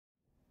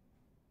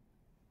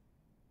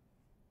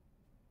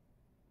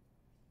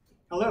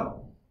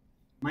Hello,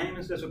 my name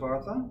is Dezso,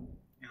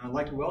 and I'd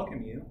like to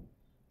welcome you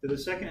to the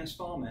second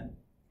installment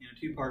in a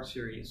two-part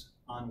series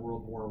on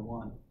World War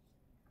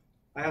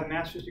I. I have a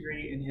master's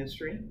degree in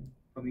history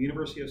from the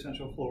University of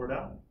Central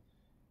Florida,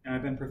 and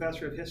I've been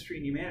professor of history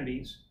and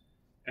humanities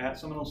at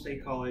Seminole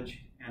State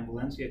College and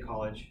Valencia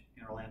College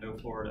in Orlando,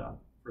 Florida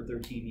for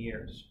 13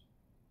 years.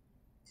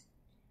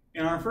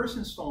 In our first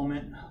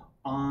installment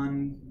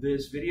on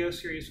this video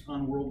series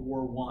on World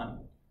War I,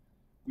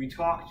 we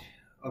talked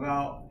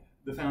about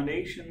the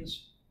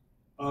foundations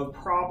of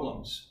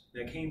problems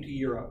that came to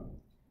Europe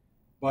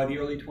by the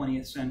early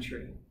 20th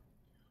century.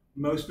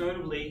 Most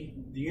notably,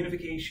 the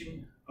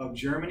unification of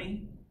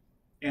Germany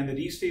and the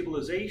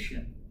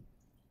destabilization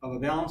of a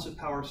balance of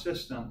power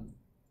system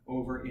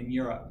over in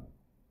Europe,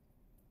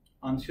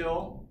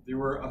 until there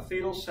were a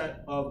fatal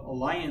set of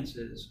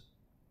alliances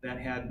that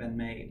had been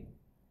made.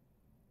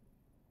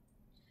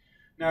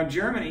 Now,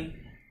 Germany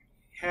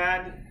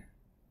had,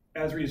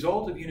 as a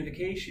result of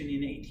unification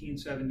in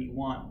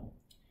 1871,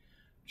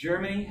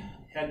 Germany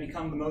had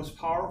become the most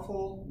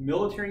powerful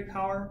military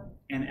power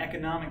and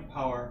economic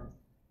power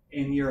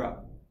in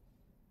Europe.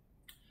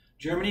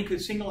 Germany could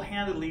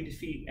single-handedly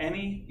defeat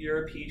any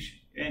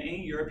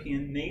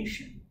European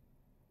nation.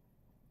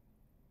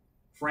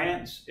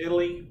 France,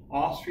 Italy,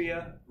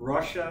 Austria,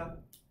 Russia,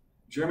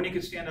 Germany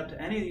could stand up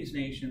to any of these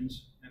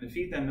nations and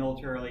defeat them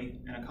militarily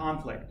in a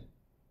conflict.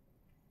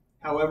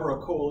 However,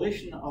 a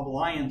coalition of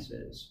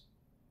alliances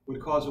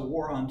would cause a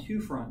war on two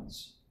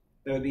fronts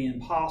that would be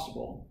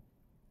impossible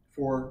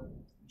for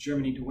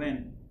Germany to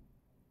win.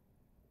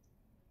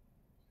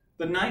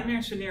 The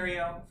nightmare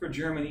scenario for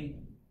Germany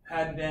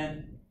had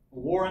been a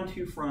war on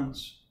two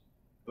fronts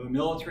of a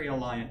military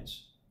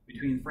alliance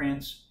between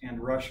France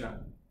and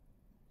Russia.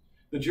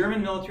 The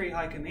German military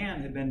high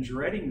command had been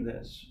dreading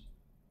this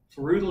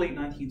through the late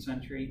 19th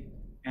century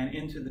and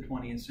into the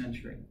 20th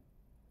century.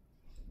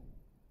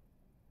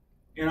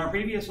 In our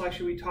previous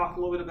lecture, we talked a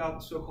little bit about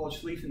the so-called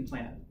Schlieffen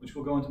Plan, which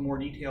we'll go into more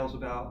details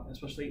about,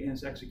 especially in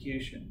its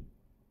execution.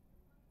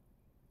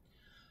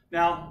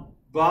 Now,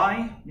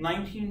 by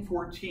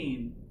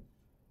 1914,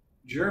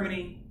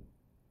 Germany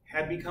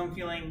had become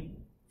feeling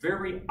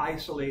very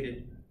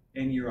isolated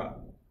in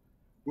Europe,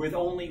 with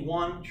only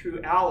one true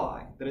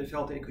ally that it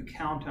felt it could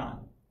count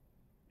on,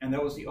 and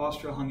that was the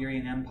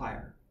Austro-Hungarian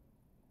Empire.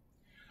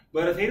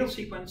 But a fatal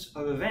sequence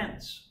of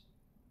events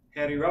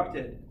had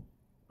erupted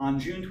on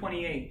June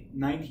 28,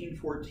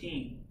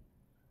 1914,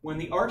 when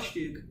the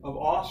Archduke of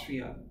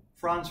Austria,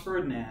 Franz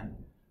Ferdinand,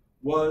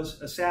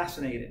 was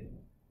assassinated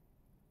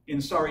in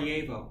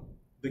Sarajevo,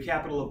 the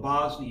capital of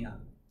Bosnia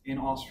in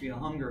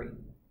Austria-Hungary.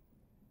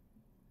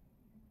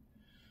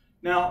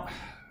 Now,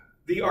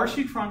 the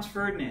Archduke Franz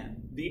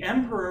Ferdinand, the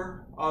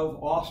Emperor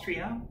of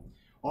Austria,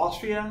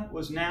 Austria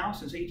was now,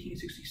 since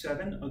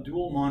 1867, a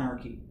dual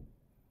monarchy,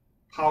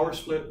 power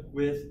split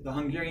with the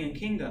Hungarian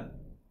kingdom,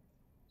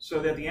 so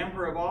that the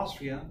Emperor of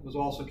Austria was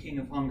also King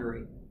of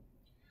Hungary.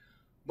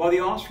 But the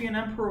Austrian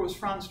Emperor was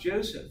Franz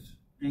Joseph,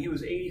 and he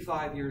was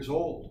 85 years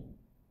old.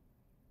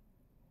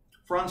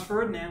 Franz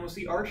Ferdinand was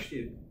the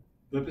Archduke,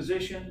 the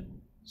position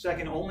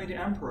second only to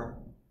Emperor.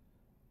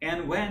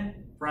 And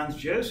when Franz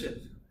Joseph,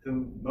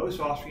 who most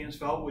Austrians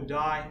felt would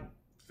die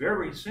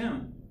very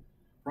soon,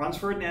 Franz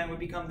Ferdinand would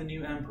become the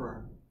new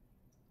emperor.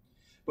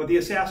 But the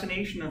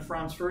assassination of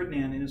Franz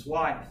Ferdinand and his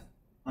wife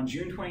on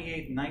June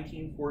 28,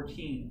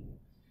 1914,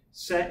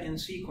 set in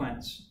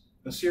sequence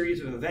a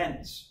series of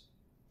events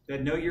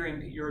that no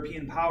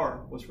European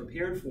power was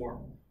prepared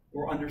for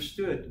or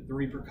understood the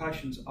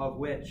repercussions of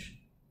which.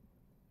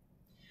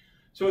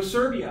 So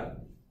Serbia,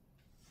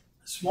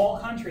 a small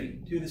country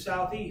to the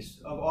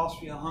southeast of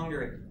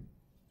Austria-Hungary,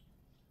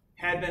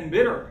 had been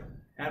bitter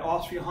at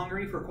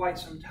Austria-Hungary for quite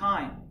some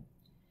time.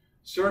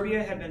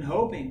 Serbia had been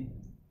hoping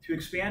to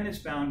expand its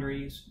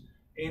boundaries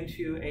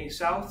into a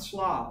South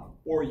Slav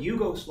or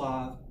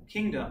Yugoslav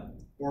kingdom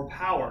or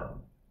power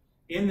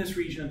in this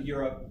region of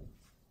Europe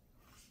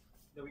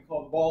that we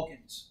call the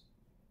Balkans.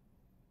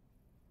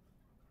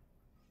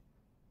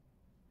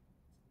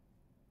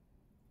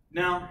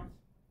 Now,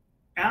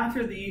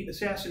 after the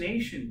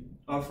assassination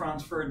of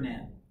Franz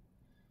Ferdinand,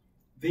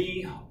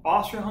 the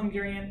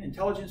Austro-Hungarian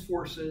intelligence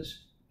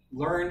forces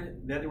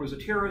learned that there was a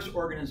terrorist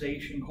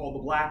organization called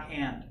the Black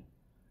Hand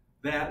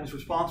that was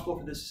responsible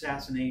for this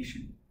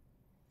assassination,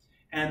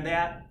 and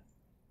that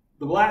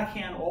the Black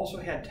Hand also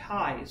had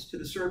ties to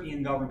the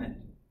Serbian government.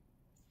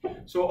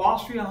 So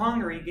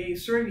Austria-Hungary gave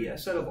Serbia a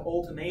set of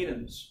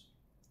ultimatums,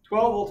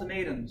 12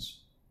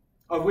 ultimatums,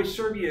 of which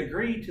Serbia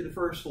agreed to the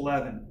first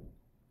 11,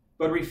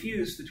 but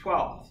refused the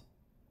 12th,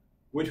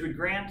 which would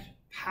grant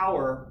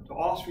power to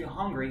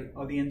Austria-Hungary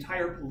of the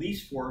entire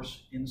police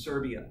force in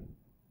Serbia.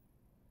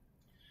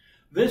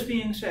 This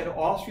being said,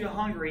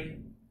 Austria-Hungary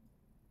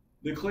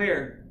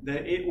declared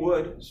that it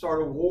would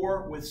start a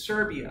war with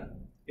Serbia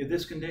if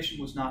this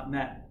condition was not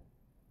met.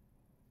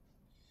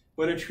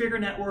 But a trigger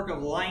network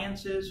of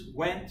alliances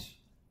went: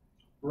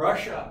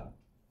 Russia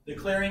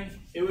declaring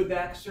it would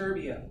back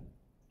Serbia,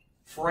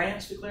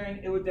 France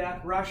declaring it would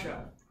back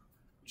Russia,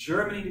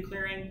 Germany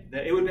declaring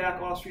that it would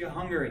back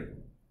Austria-Hungary.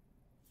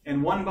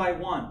 And one by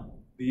one,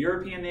 the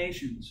European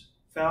nations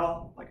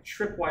fell like a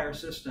tripwire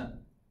system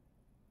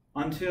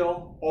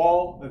until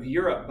all of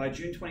Europe, by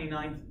June 29,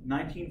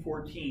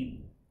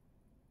 1914,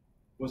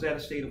 was at a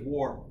state of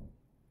war.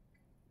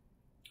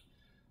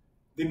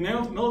 The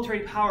military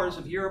powers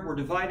of Europe were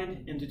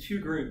divided into two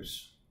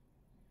groups.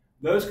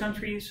 Those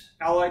countries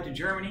allied to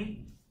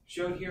Germany,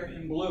 shown here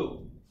in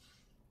blue,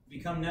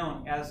 become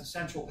known as the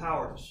Central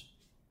Powers.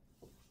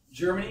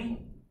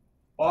 Germany,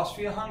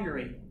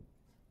 Austria-Hungary,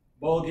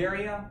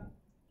 Bulgaria,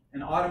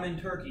 and Ottoman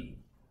Turkey.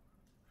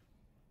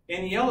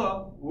 In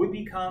yellow would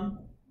become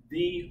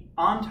the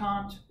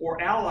Entente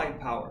or Allied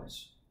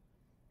powers,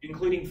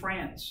 including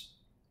France,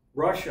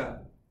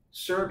 Russia,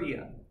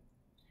 Serbia,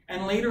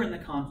 and later in the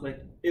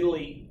conflict,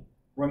 Italy,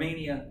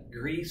 Romania,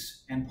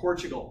 Greece, and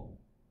Portugal.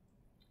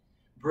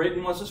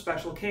 Britain was a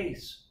special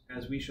case,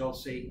 as we shall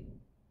see.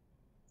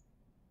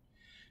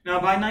 Now,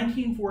 by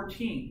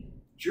 1914,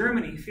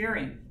 Germany,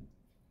 fearing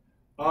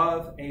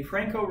of a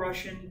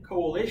Franco-Russian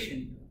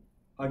coalition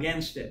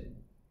against it,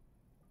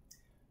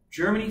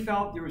 Germany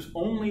felt there was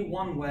only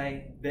one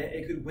way that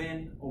it could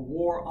win a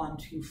war on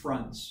two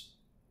fronts.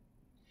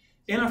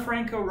 In a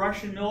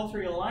Franco-Russian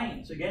military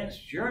alliance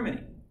against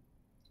Germany,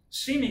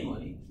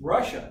 seemingly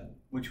Russia,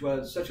 which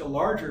was such a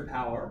larger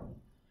power,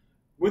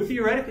 would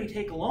theoretically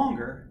take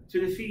longer to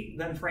defeat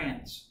than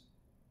France.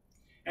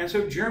 And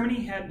so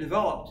Germany had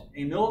developed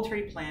a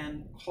military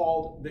plan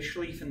called the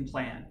Schlieffen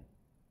Plan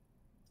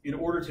in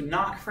order to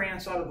knock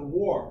France out of the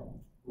war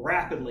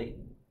rapidly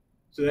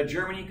so that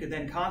Germany could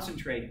then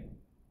concentrate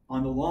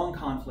on the long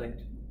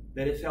conflict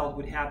that it felt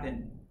would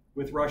happen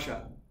with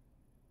Russia.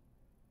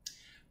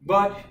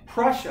 But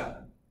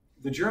Prussia,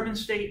 the German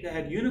state that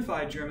had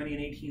unified Germany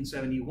in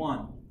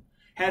 1871,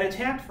 had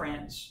attacked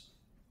France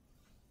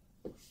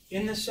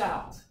in the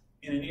south,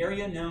 in an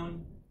area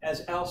known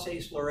as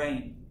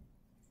Alsace-Lorraine.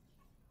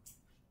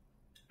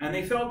 And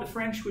they felt the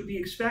French would be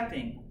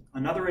expecting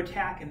another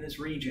attack in this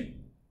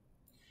region.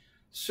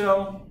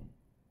 So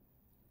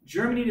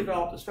Germany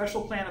developed a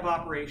special plan of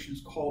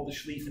operations called the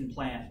Schlieffen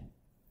Plan.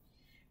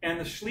 And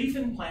the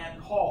Schlieffen Plan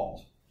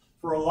called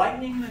for a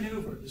lightning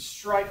maneuver to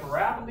strike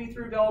rapidly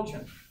through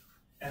Belgium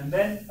and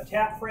then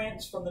attack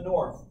France from the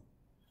north,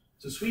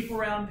 to sweep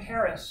around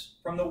Paris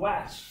from the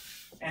west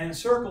and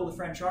encircle the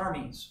French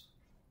armies.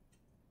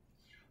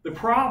 The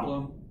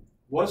problem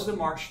was the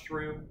march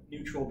through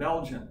neutral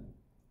Belgium.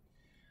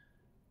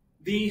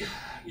 The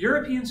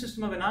European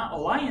system of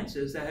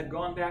alliances that had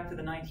gone back to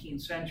the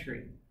 19th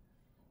century,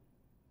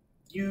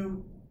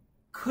 you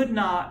could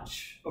not,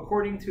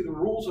 according to the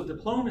rules of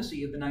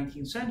diplomacy of the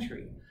 19th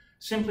century,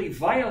 simply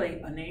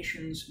violate a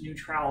nation's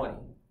neutrality.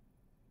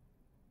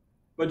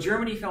 But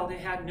Germany felt it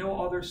had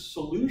no other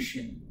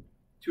solution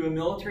to a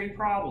military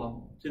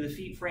problem to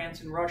defeat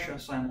France and Russia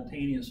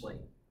simultaneously.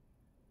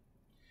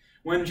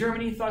 When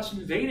Germany thus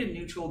invaded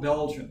neutral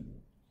Belgium,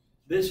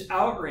 this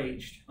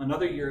outraged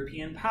another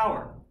European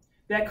power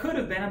that could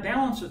have been a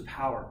balance of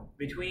power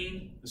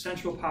between the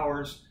Central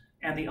Powers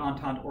and the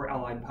Entente or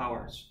Allied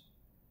powers.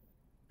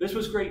 This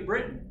was Great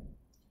Britain,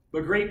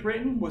 but Great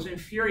Britain was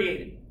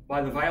infuriated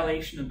by the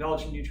violation of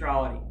Belgian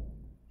neutrality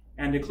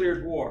and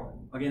declared war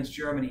against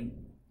Germany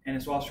and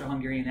its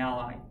Austro-Hungarian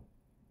ally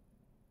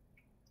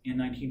in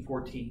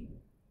 1914.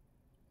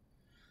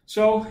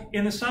 So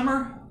in the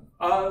summer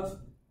of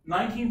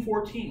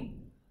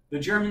 1914, the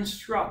Germans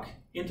struck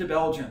into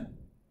Belgium.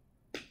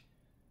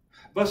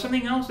 But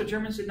something else the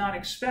Germans did not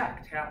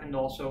expect happened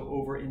also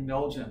over in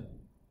Belgium.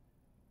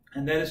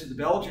 And that is that the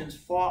Belgians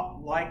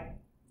fought like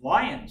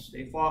lions.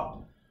 They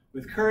fought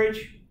with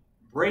courage,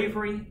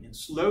 bravery, and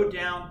slowed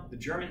down the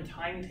German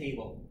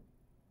timetable.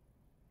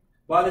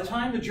 By the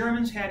time the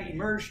Germans had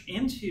emerged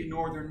into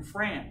northern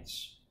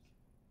France,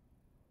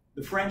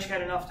 the French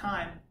had enough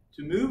time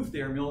to move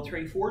their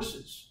military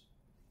forces.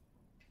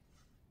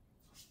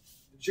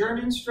 The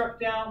Germans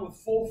struck down with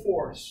full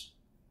force,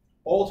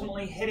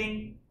 ultimately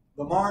hitting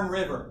the Marne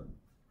River.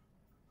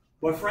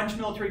 But French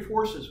military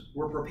forces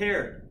were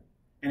prepared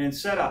and had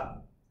set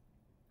up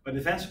a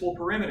defensible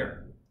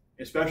perimeter,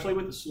 especially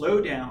with the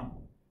slowdown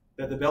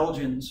that the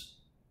Belgians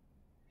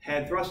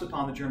had thrust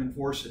upon the German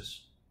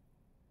forces.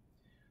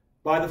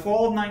 By the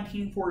fall of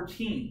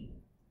 1914,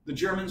 the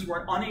Germans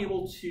were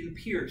unable to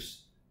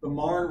pierce the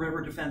Marne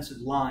River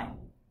defensive line,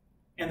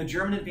 and the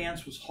German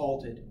advance was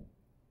halted.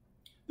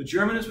 The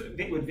German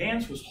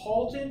advance was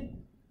halted,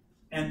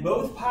 and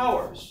both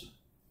powers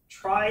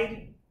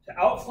tried to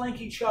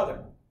outflank each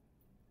other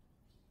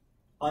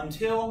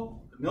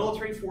until the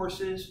military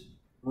forces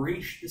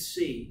reached the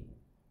sea.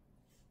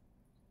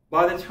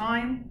 By the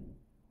time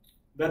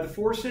that the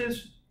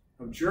forces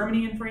of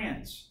Germany and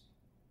France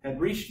had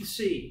reached the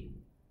sea,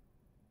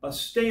 a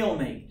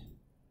stalemate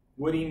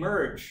would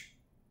emerge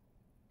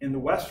in the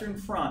Western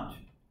Front,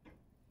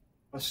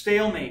 a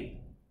stalemate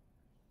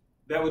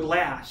that would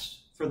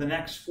last for the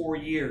next 4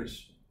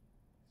 years.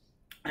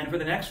 And for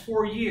the next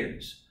 4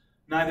 years,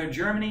 neither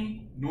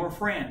Germany nor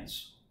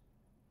France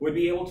would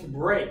be able to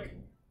break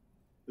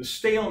the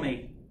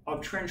stalemate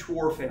of trench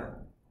warfare.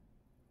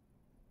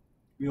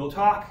 We will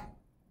talk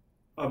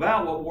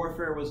about what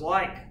warfare was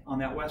like on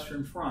that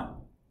Western Front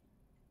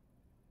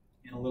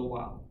in a little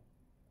while.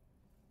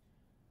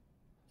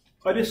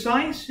 A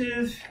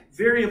decisive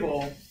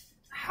variable,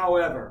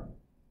 however,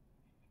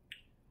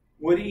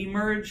 would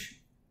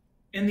emerge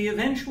in the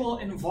eventual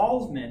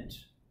involvement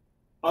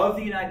of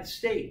the United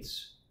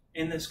States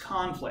in this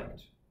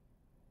conflict.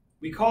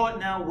 We call it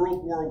now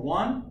World War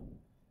I.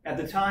 At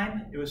the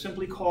time, it was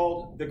simply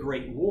called the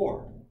Great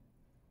War.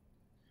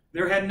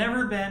 There had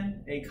never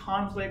been a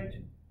conflict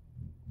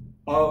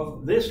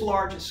of this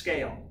large a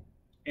scale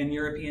in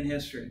European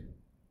history.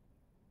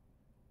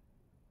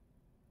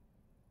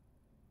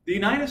 The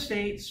United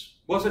States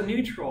was a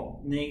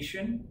neutral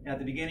nation at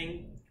the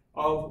beginning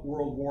of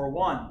World War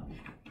I.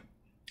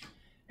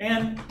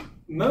 And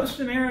most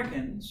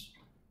Americans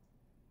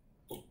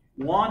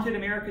wanted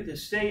America to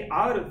stay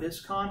out of this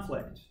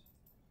conflict.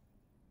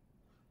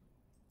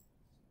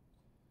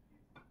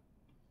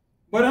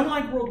 But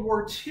unlike World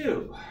War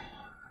II,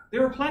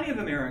 there were plenty of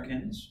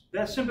Americans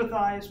that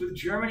sympathized with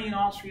Germany and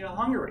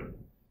Austria-Hungary,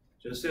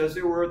 just as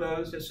there were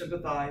those that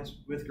sympathized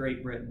with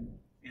Great Britain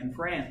and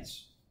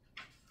France.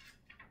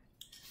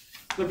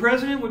 The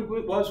president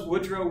was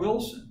Woodrow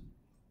Wilson,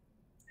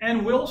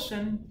 and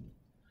Wilson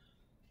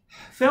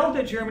felt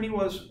that Germany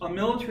was a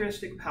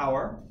militaristic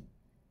power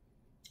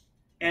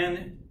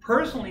and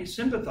personally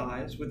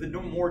sympathized with the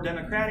more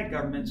democratic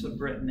governments of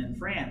Britain and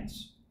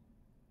France.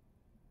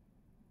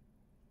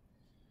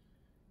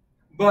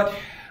 But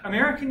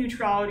American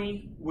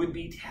neutrality would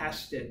be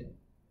tested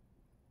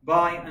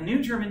by a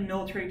new German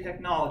military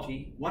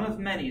technology, one of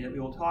many that we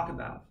will talk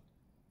about.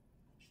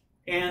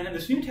 And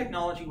this new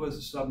technology was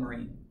the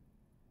submarine.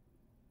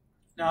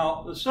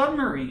 Now, the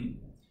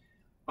submarine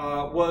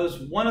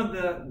was one of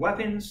the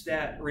weapons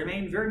that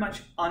remained very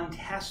much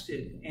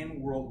untested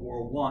in World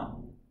War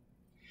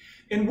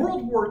I. In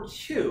World War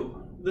II,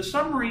 the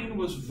submarine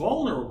was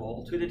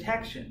vulnerable to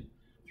detection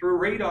through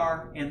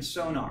radar and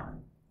sonar.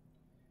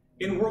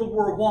 In World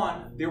War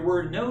I, there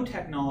were no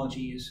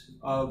technologies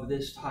of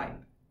this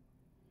type.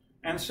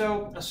 And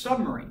so a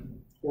submarine,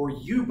 or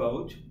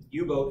U-boat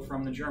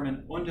from the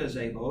German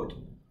Unterseeboot,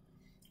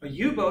 a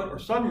U-boat or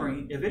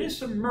submarine, if it is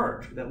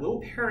submerged with that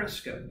little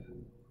periscope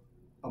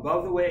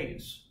above the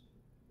waves,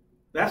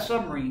 that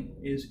submarine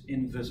is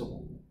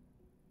invisible.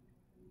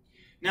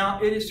 Now,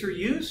 it is through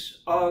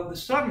use of the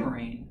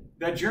submarine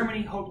that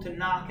Germany hoped to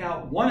knock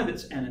out one of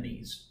its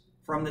enemies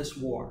from this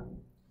war,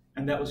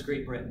 and that was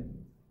Great Britain.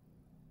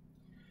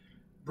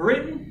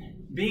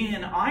 Britain, being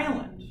an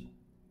island,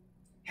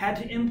 had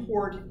to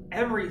import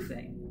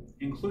everything,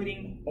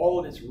 including all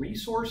of its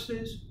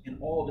resources and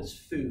all of its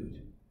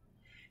food.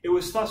 It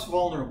was thus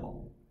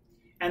vulnerable.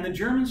 And the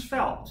Germans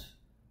felt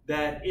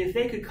that if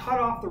they could cut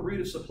off the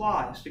route of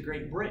supplies to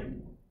Great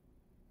Britain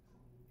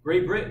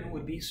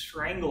would be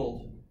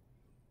strangled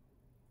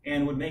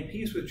and would make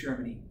peace with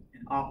Germany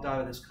and opt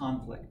out of this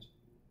conflict.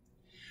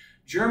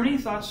 Germany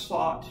thus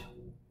sought,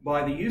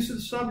 by the use of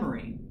the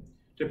submarine,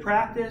 to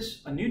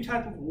practice a new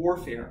type of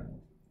warfare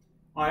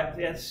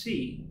at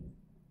sea.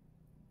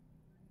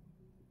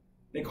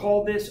 They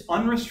called this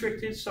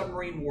unrestricted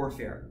submarine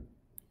warfare.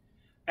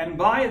 And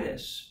by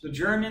this, the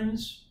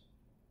Germans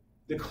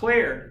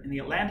declared in the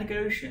Atlantic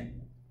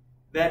Ocean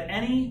that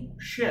any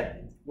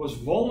ship was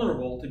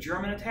vulnerable to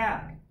German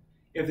attack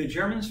if the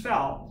Germans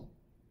felt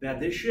that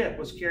this ship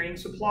was carrying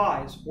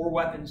supplies or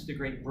weapons to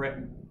Great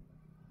Britain.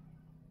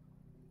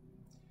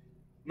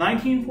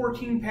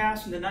 1914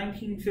 passed into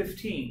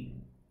 1915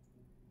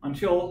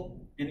 until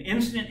an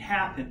incident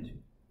happened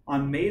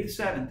on May the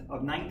 7th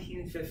of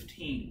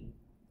 1915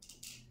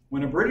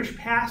 when a British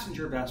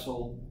passenger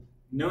vessel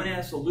known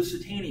as the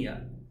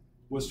Lusitania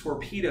was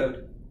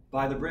torpedoed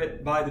by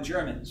the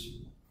Germans.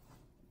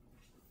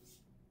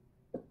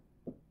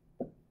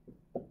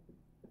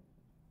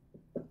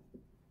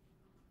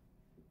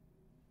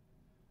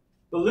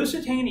 The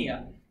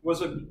Lusitania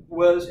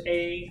was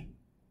a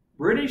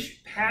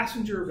British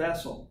passenger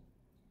vessel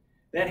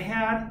that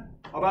had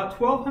about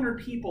 1,200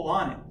 people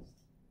on it,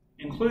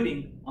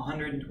 including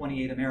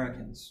 128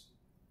 Americans.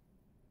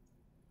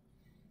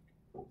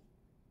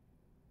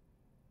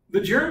 The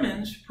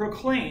Germans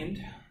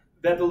proclaimed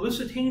that the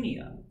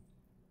Lusitania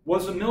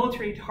was a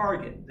military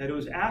target, that it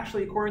was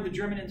actually, according to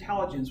German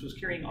intelligence, was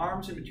carrying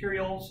arms and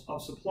materials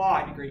of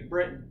supply to Great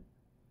Britain.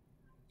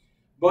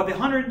 But the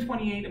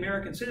 128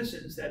 American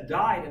citizens that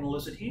died in the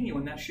Lusitania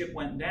when that ship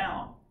went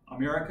down,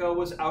 America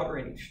was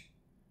outraged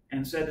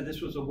and said that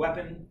this was a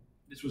weapon,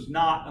 this was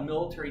not a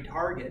military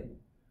target,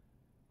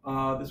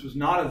 this was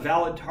not a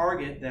valid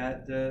target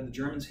that the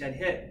Germans had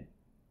hit.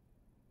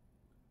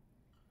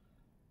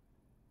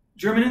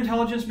 German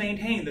intelligence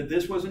maintained that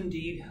this was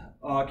indeed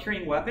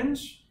carrying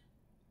weapons.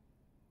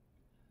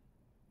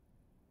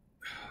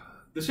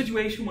 The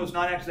situation was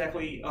not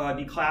exactly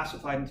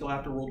declassified until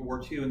after World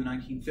War II in the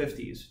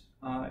 1950s.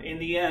 In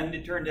the end,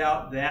 it turned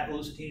out that the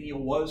Lusitania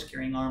was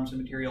carrying arms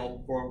and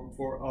material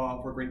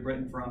for Great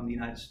Britain from the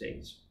United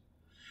States.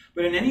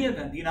 But in any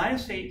event, the United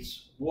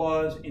States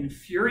was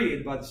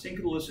infuriated by the sink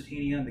of the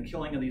Lusitania and the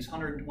killing of these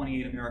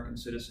 128 American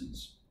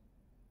citizens.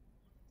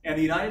 And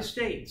the United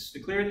States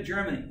declared to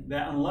Germany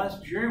that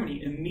unless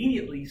Germany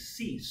immediately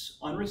cease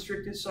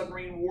unrestricted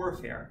submarine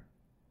warfare,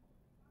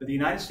 that the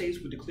United States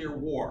would declare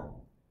war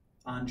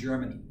on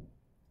Germany.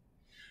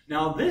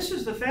 Now, this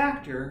is the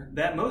factor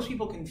that most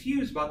people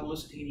confuse about the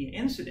Lusitania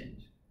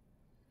incident.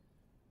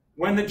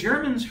 When the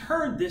Germans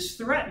heard this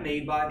threat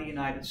made by the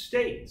United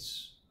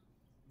States,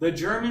 the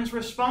Germans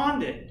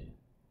responded,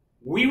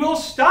 "We will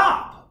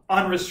stop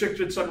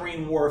unrestricted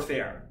submarine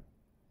warfare.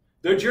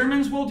 The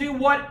Germans will do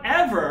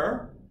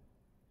whatever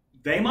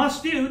they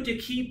must do to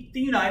keep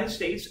the United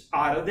States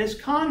out of this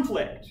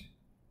conflict."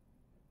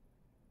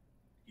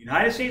 The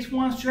United States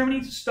wants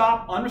Germany to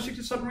stop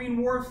unrestricted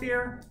submarine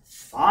warfare?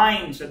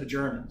 Fine, said the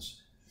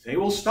Germans. They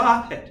will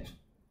stop it.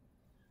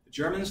 The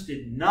Germans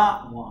did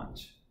not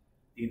want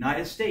the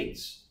United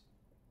States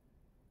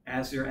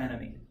as their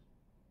enemy.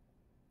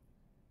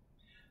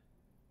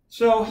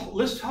 So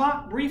let's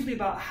talk briefly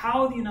about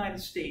how the United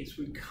States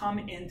would come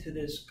into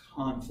this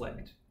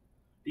conflict,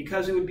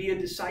 because it would be a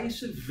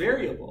decisive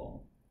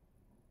variable,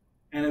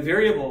 and a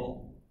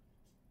variable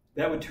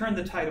that would turn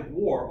the tide of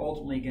war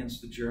ultimately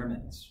against the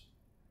Germans.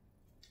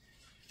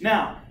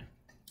 Now,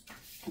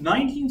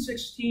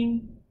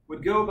 1916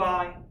 would go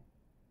by,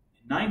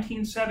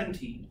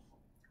 1917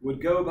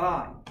 would go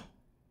by,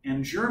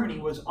 and Germany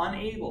was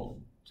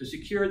unable to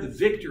secure the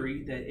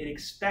victory that it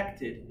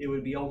expected it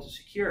would be able to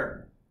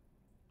secure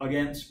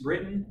against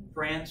Britain,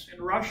 France, and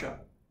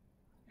Russia,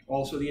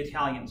 also the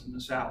Italians in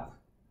the south.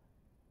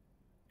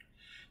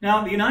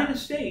 Now, the United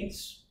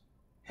States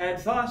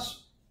had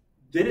thus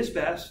did its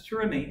best to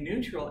remain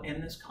neutral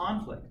in this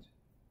conflict.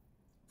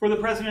 For the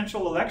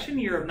presidential election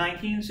year of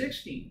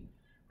 1916,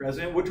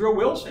 President Woodrow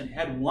Wilson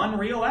had won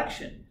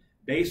re-election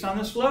based on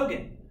the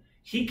slogan,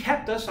 "He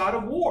kept us out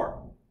of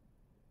war."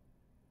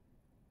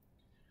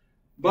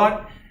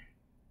 But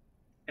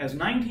as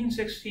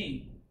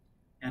 1916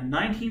 and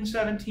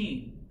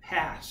 1917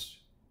 passed,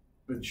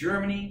 with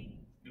Germany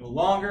no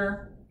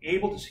longer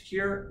able to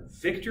secure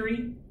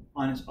victory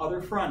on its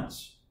other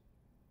fronts,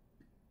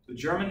 the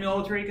German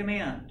military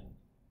command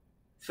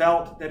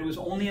felt that it was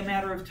only a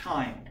matter of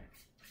time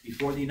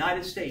before the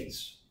United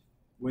States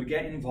would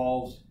get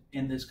involved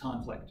in this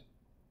conflict.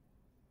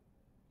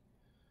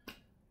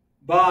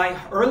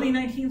 By early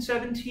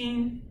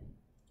 1917,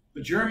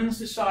 the Germans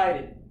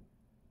decided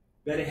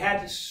that it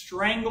had to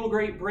strangle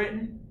Great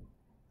Britain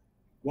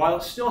while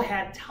it still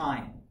had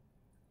time.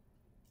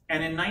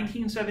 And in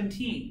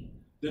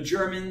 1917, the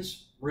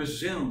Germans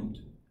resumed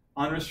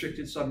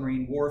unrestricted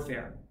submarine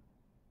warfare.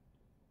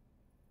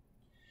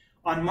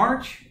 On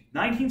March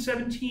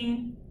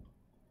 1917,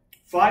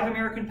 5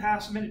 American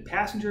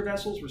passenger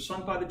vessels were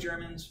sunk by the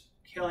Germans,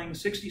 killing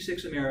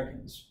 66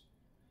 Americans.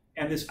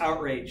 And this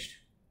outraged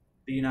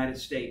the United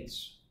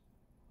States.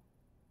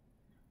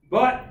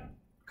 But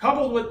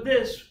coupled with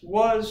this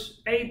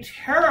was a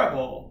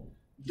terrible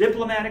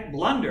diplomatic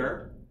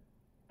blunder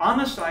on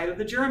the side of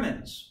the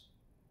Germans.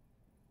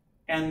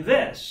 And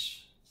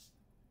this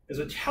is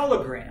a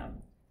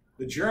telegram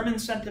the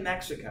Germans sent to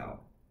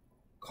Mexico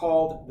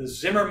called the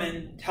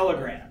Zimmermann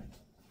Telegram.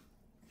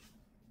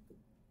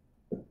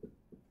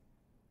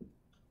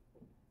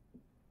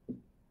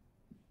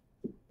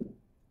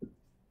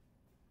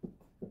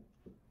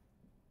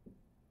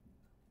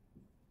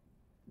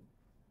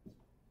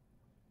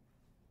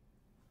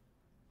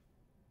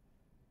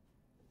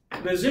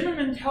 The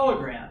Zimmermann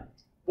Telegram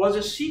was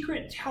a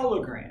secret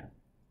telegram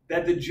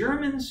that the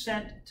Germans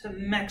sent to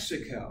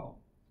Mexico,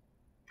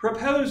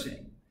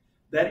 proposing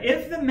that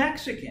if the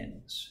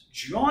Mexicans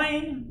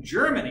join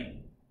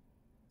Germany,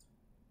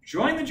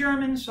 join the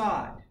German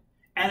side,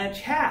 and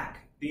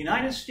attack the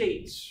United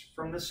States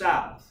from the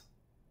south,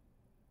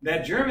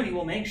 that Germany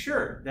will make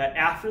sure that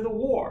after the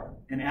war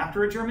and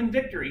after a German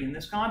victory in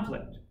this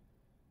conflict,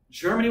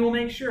 Germany will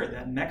make sure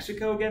that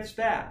Mexico gets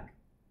back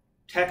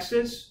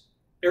Texas,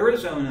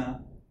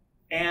 Arizona,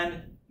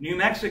 and New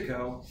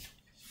Mexico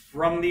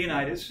from the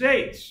United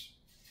States.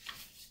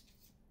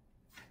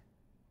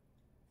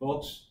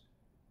 Folks,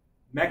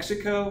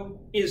 Mexico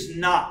is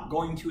not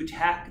going to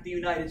attack the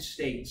United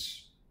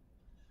States.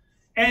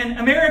 And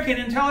American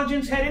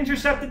intelligence had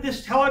intercepted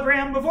this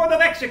telegram before the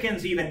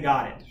Mexicans even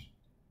got it.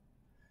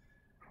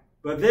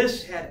 But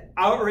this had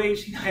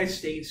outraged the United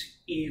States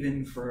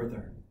even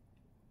further.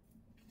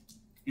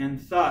 And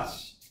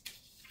thus,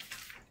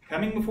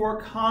 coming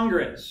before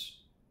Congress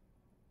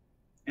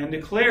and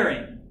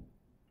declaring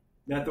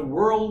that the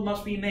world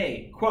must be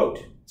made, quote,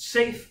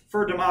 safe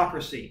for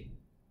democracy,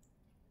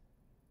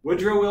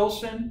 Woodrow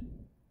Wilson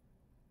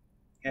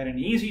had an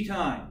easy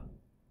time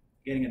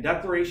getting a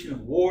declaration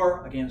of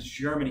war against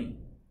Germany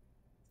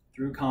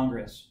through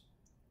Congress.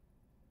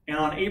 And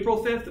on April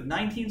 5th of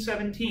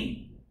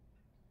 1917,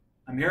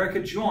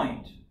 America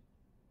joined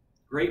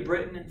Great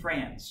Britain and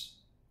France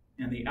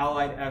in the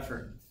Allied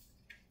effort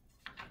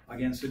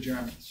against the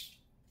Germans.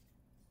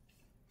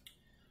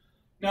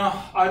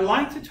 Now, I'd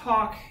like to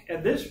talk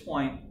at this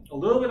point a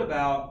little bit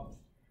about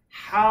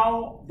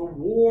how the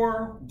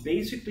war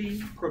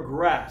basically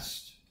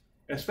progressed,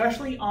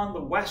 especially on the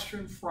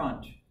Western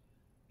Front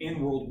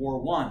in World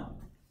War I.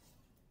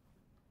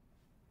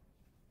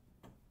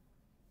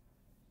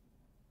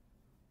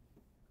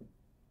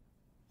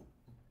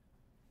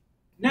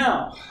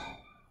 Now,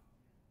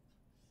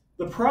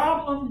 the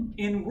problem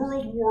in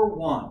World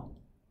War I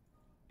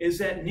is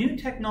that new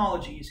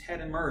technologies had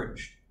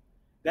emerged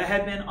that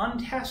had been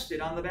untested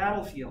on the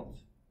battlefield.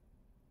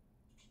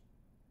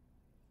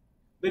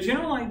 The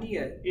general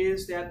idea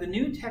is that the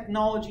new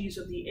technologies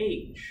of the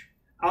age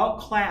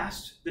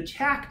outclassed the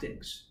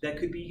tactics that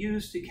could be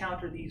used to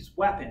counter these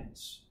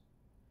weapons.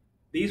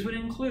 These would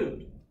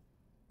include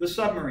the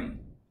submarine,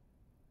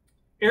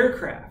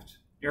 aircraft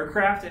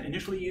that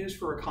initially used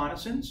for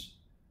reconnaissance,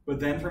 but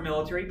then for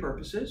military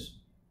purposes.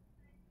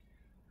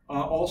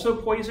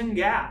 Also poison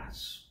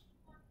gas,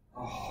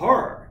 a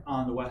horror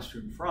on the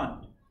Western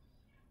Front.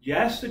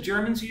 Yes, the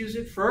Germans used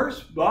it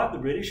first, but the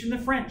British and the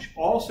French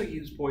also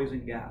used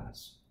poison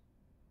gas.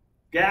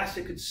 Gas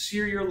that could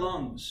sear your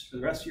lungs for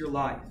the rest of your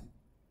life,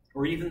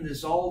 or even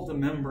dissolve the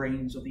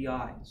membranes of the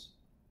eyes.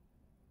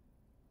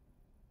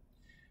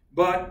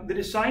 But the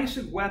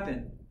decisive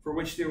weapon for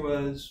which there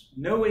was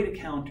no way to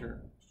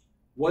counter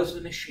was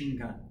the machine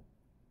gun.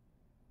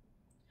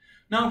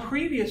 Now,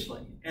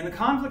 previously, in the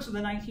conflicts of the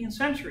 19th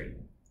century,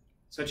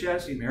 such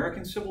as the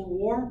American Civil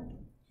War,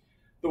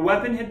 the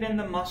weapon had been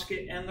the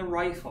musket and the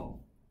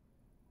rifle.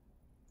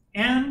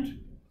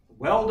 And,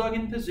 well dug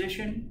in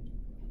position,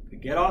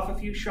 could get off a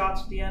few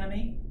shots at the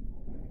enemy.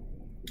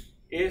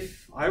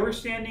 If I were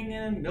standing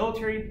in a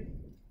military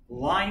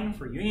line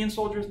for Union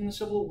soldiers in the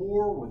Civil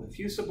War with a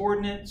few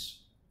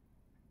subordinates,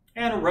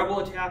 and a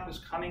rebel attack was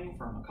coming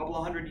from a couple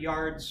of 100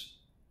 yards,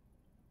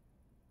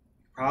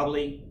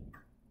 probably,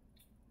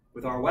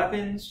 with our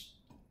weapons,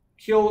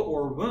 kill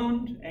or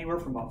wound anywhere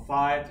from about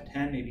 5 to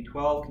 10, maybe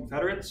 12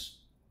 Confederates.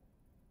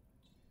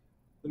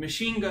 The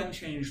machine gun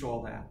changed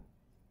all that.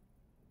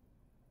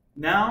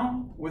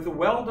 Now, with a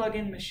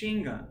well-dug-in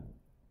machine gun,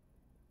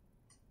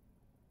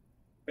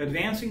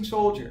 advancing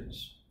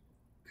soldiers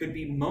could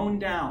be mown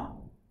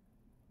down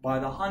by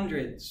the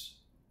hundreds,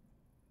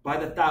 by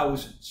the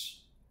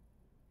thousands.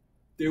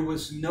 There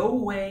was no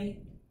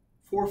way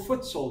for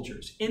foot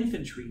soldiers,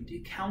 infantry, to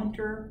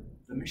counter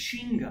the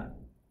machine gun.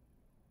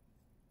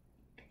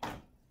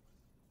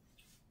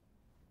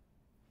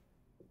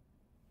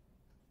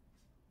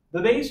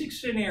 The basic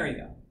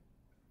scenario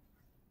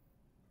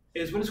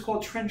is what is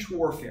called trench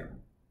warfare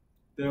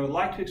that I would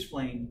like to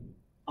explain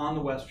on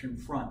the Western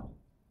Front.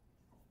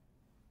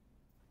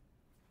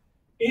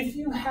 If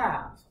you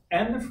have,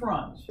 in the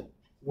front,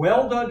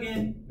 well dug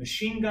in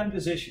machine gun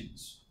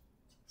positions,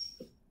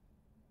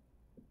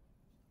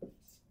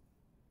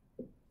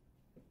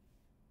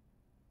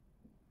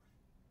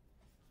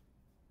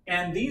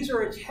 and these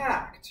are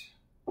attacked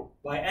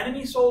by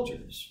enemy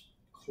soldiers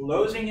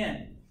closing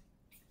in,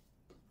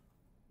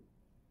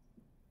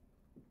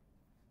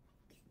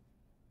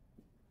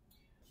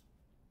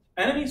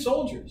 enemy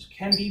soldiers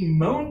can be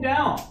mown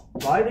down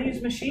by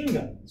these machine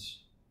guns,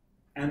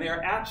 and they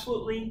are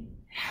absolutely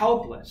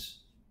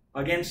helpless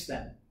against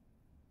them.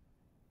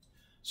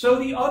 So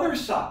the other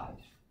side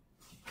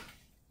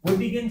would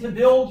begin to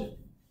build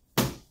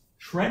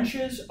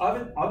trenches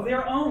of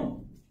their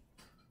own.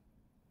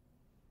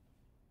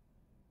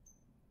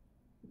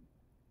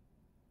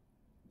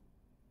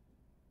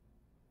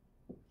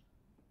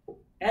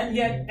 And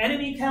yet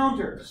enemy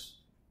counters,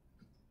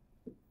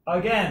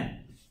 again,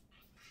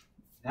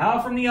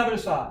 now from the other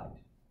side,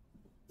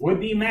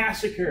 would be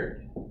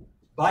massacred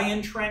by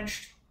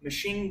entrenched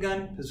machine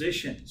gun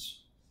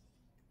positions.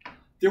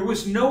 There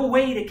was no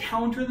way to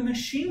counter the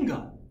machine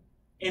gun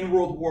in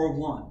World War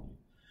I.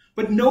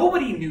 But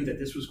nobody knew that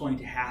this was going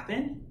to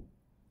happen.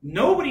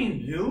 Nobody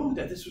knew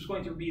that this was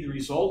going to be the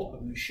result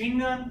of a machine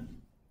gun.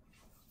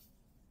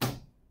 And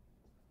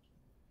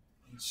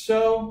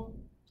so,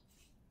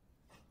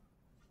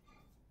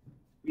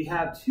 we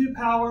have two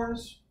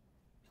powers,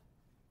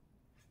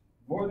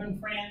 Northern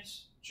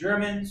France,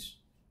 Germans,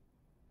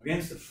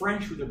 against the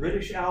French with the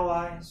British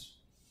allies,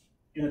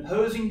 in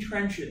opposing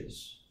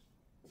trenches.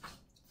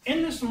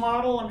 In this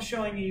model I'm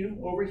showing you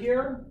over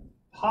here,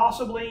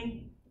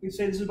 possibly, we'd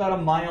say this is about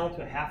a mile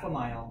to half a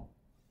mile.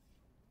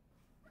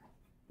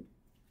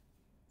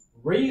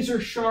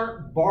 Razor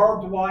sharp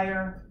barbed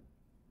wire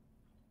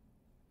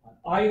on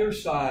either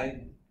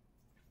side.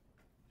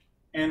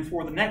 And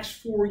for the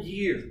next 4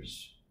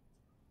 years,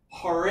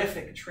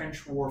 horrific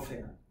trench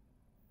warfare,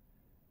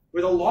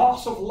 with a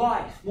loss of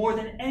life more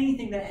than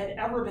anything that had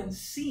ever been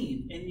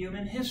seen in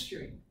human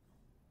history.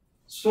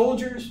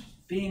 Soldiers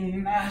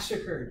being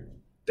massacred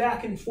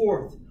back and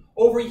forth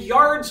over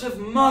yards of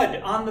mud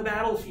on the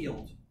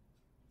battlefield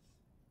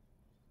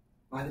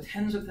by the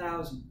tens of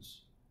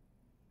thousands,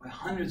 by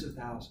hundreds of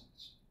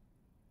thousands.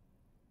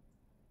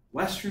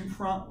 Western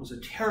Front was a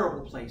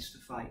terrible place to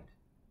fight.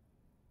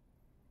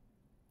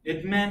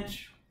 It meant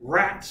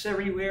rats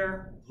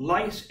everywhere,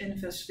 lice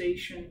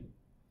infestation,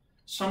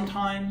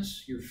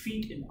 sometimes your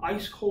feet in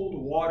ice-cold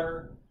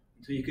water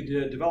until you could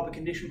develop a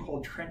condition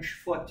called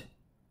trench foot,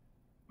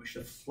 which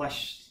the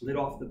flesh slid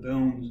off the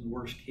bones in the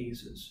worst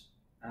cases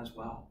as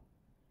well.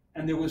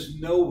 And there was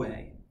no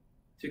way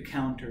to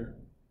counter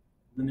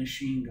the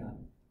machine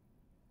gun.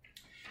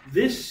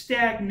 This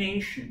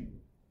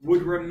stagnation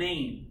would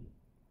remain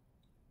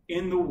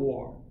in the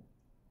war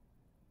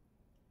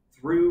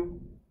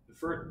through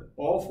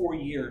all 4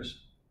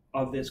 years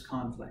of this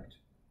conflict.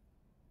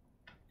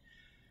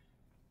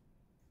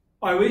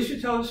 I wish to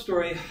tell the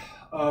story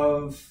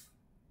of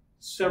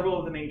several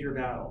of the major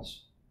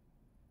battles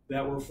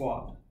that were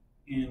fought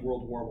in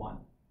World War I.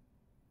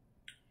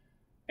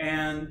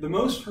 And the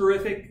most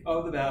horrific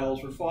of the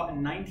battles were fought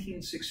in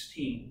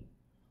 1916.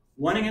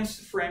 One against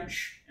the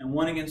French and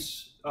one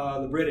against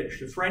the British.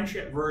 The French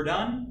at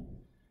Verdun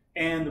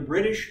and the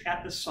British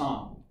at the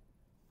Somme.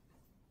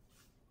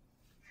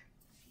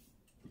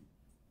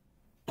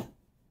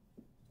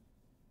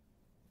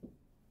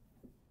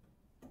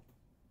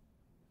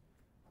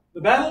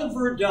 The Battle of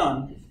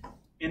Verdun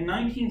in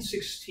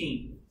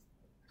 1916.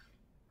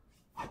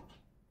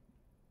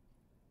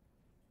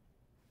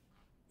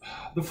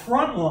 The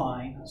front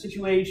line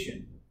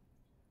situation,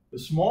 the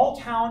small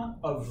town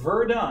of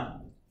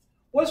Verdun,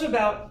 was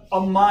about a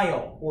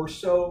mile or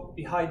so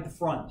behind the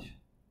front.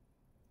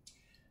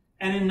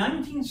 And in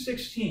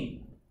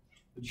 1916,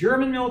 the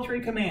German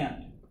military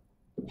command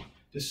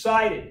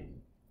decided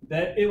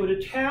that it would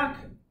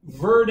attack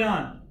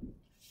Verdun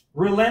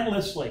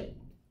relentlessly.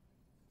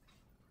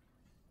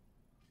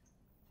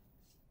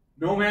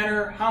 No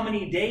matter how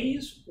many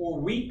days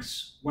or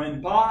weeks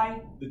went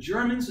by, the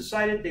Germans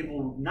decided they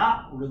will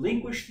not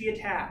relinquish the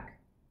attack.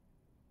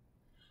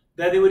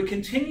 That they would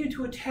continue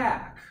to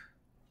attack,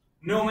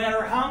 no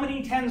matter how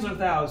many tens of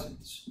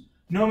thousands,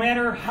 no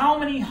matter how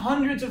many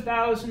hundreds of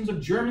thousands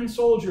of German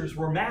soldiers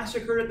were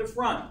massacred at the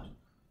front.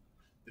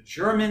 The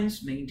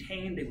Germans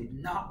maintained they would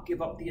not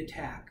give up the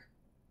attack.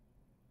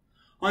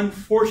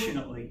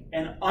 Unfortunately,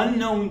 and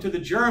unknown to the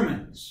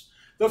Germans,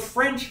 the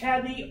French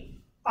had the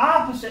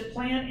opposite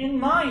plan in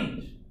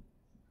mind.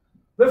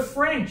 The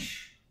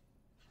French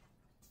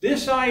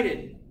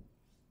decided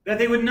that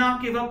they would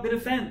not give up the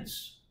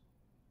defense.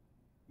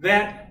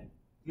 That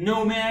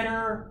no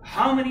matter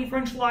how many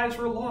French lives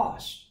were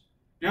lost,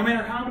 no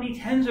matter how many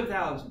tens of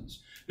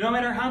thousands, no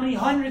matter how many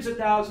hundreds of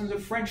thousands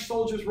of French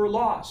soldiers were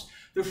lost,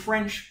 the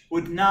French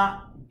would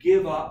not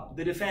give up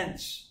the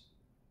defense.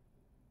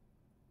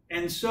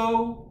 And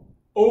so,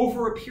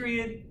 over a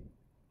period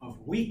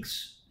of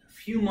weeks, a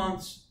few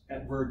months,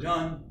 at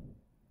Verdun,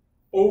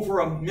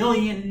 over 1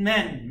 million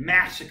men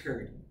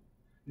massacred.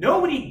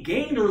 Nobody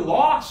gained or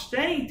lost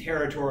any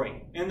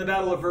territory in the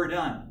Battle of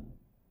Verdun.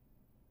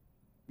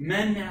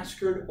 Men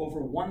massacred,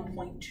 over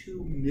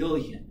 1.2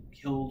 million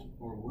killed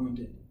or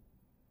wounded.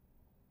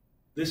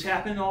 This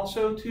happened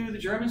also to the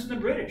Germans and the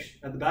British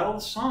at the Battle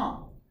of the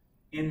Somme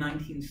in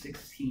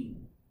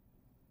 1916.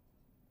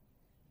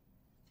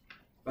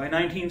 By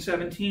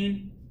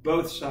 1917,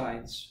 both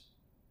sides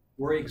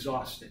were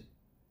exhausted.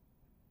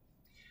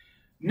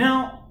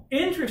 Now,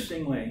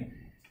 interestingly,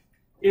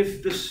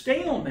 if the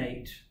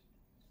stalemate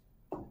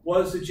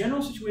was the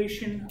general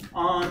situation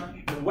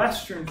on the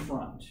Western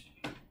Front,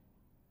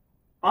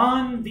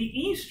 on the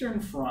Eastern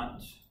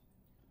Front,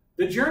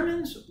 the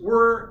Germans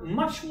were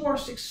much more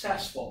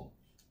successful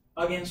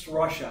against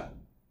Russia.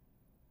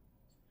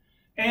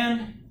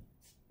 And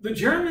the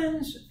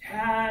Germans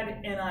had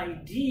an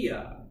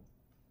idea,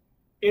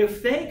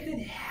 if they could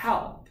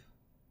help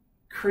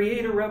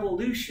create a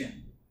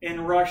revolution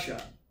in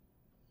Russia,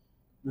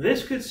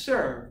 this could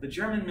serve the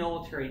German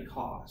military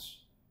cause.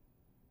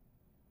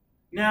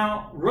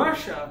 Now,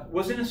 Russia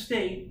was in a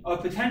state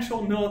of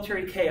potential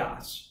military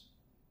chaos.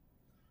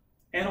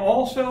 And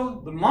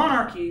also, the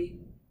monarchy,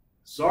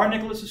 Tsar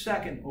Nicholas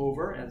II,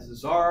 over as the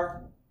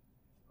Tsar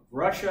of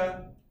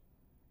Russia,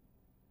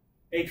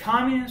 a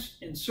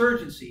communist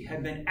insurgency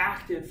had been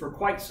active for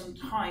quite some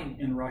time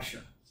in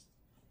Russia.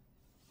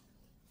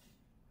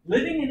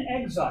 Living in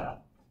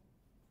exile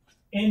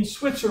in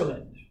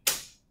Switzerland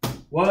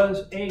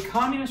was a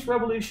communist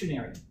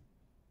revolutionary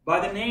by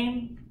the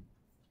name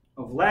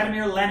of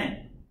Vladimir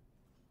Lenin.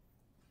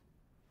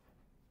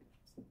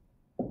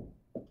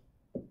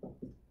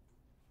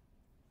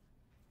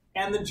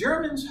 And the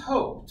Germans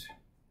hoped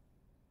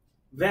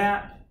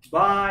that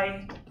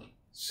by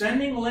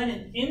sending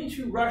Lenin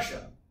into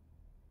Russia,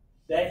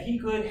 that he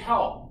could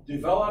help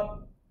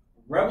develop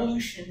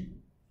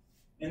revolution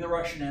in the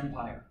Russian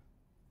Empire.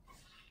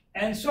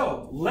 And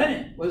so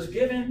Lenin was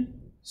given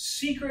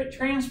secret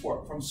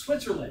transport from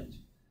Switzerland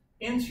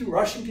into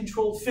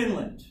Russian-controlled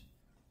Finland,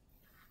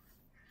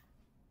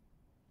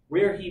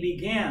 where he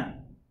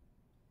began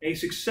a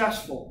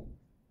successful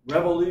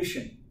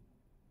revolution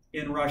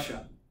in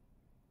Russia.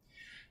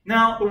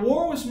 Now, the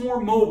war was more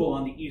mobile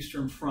on the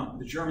Eastern Front,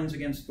 the Germans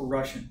against the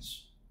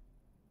Russians.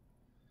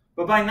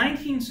 But by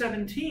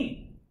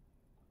 1917,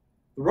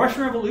 the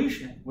Russian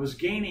Revolution was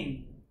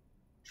gaining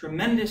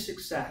tremendous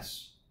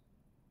success.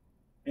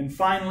 And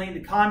finally,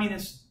 the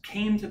communists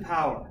came to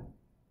power.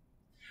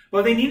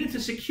 But they needed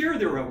to secure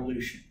their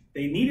revolution.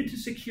 They needed to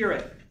secure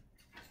it.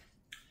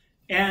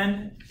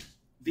 And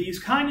these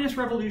communist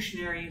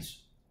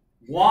revolutionaries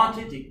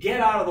wanted to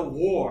get out of the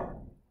war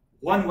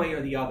one way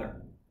or the other.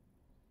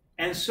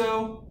 And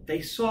so they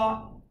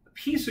sought a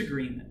peace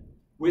agreement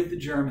with the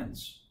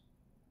Germans.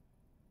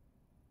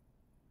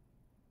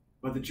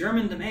 But the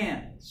German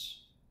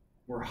demands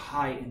were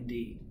high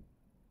indeed.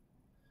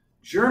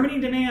 Germany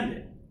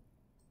demanded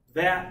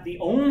that the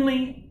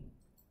only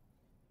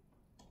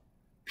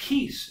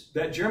peace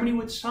that Germany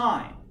would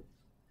sign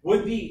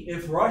would be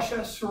if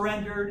Russia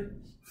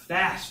surrendered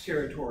vast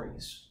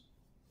territories.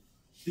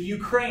 The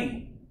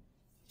Ukraine,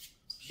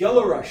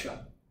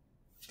 Yelorussia,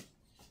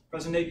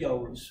 present-day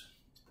Belarus,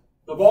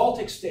 the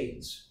Baltic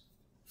states,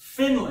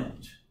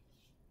 Finland,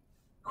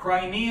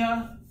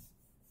 Crimea,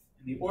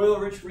 and the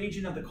oil-rich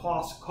region of the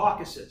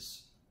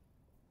Caucasus.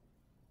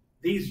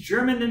 These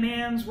German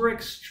demands were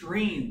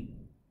extreme,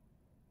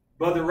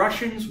 but the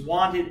Russians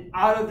wanted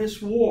out of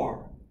this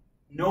war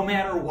no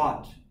matter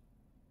what.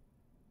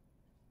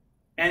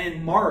 And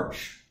in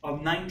March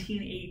of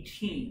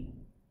 1918,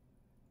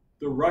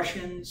 the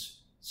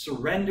Russians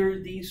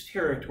surrendered these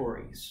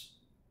territories.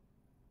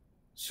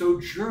 So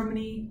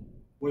Germany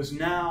was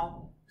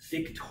now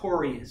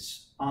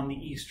victorious on the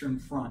Eastern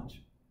Front.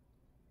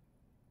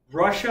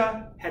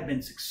 Russia had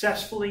been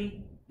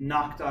successfully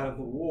knocked out of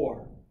the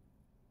war.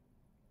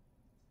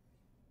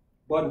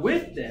 But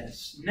with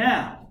this,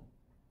 now,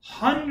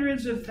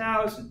 hundreds of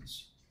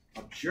thousands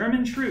of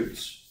German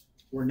troops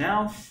were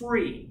now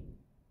free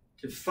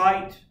to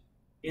fight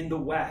in the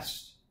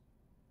West.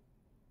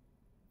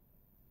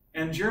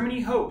 And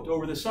Germany hoped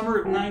over the summer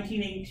of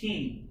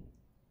 1918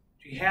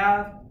 to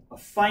have a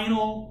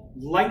final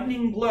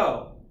lightning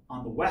blow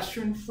on the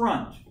Western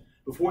Front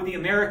before the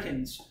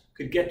Americans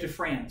could get to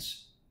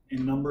France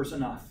in numbers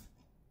enough.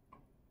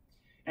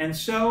 And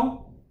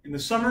so, in the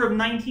summer of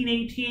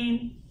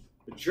 1918,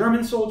 the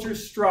German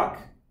soldiers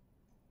struck.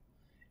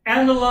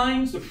 And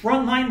the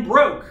front line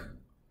broke,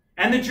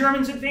 and the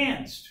Germans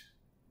advanced.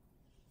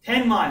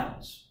 10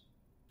 miles,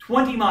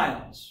 20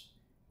 miles,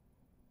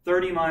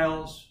 30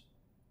 miles,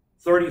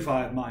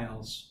 35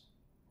 miles,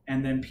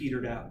 and then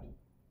petered out.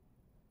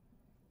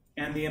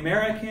 And the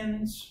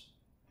Americans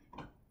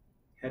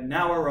had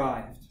now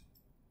arrived.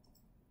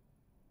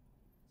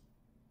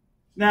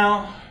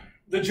 Now,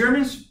 the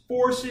German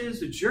forces,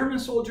 the German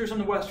soldiers on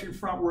the Western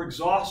Front were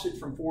exhausted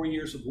from 4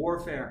 years of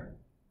warfare.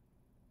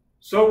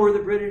 So were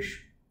the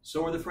British,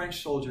 so were the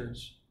French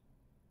soldiers.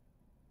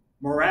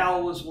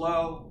 Morale was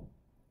low,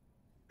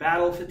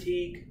 battle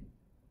fatigue,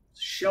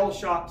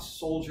 shell-shocked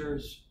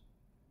soldiers.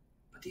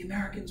 But the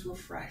Americans were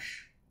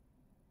fresh.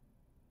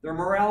 Their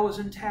morale was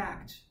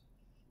intact.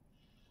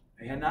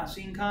 They had not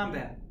seen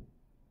combat.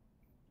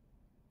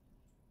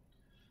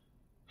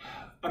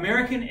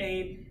 American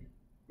aid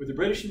with the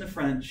British and the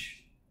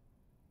French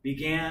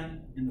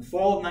began in the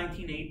fall of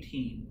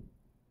 1918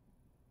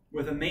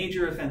 with a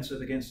major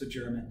offensive against the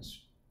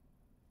Germans.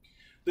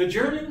 The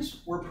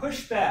Germans were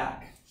pushed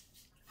back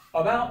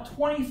about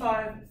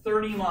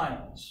 25-30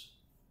 miles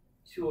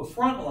to a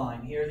front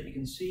line here that you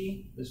can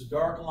see, this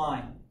dark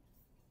line.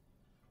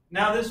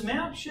 Now this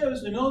map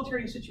shows the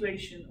military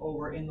situation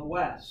over in the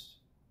west.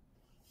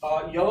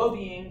 Yellow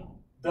being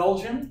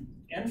Belgium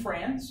and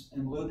France,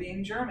 and blue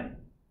being Germany.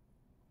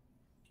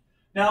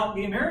 Now,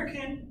 the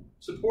American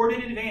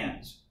supported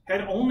advance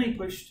had only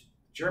pushed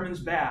Germans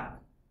back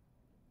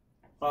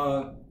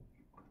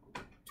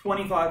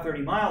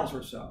 25-30 miles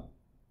or so.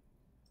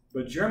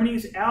 But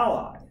Germany's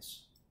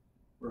allies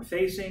were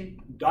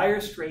facing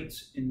dire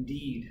straits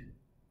indeed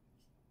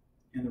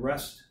in the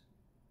rest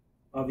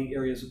of the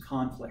areas of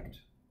conflict.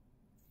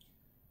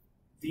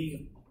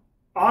 The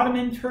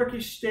Ottoman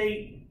Turkish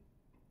state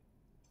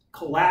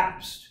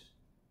collapsed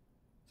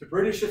to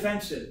British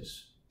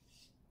offensives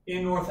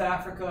in North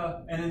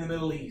Africa and in the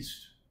Middle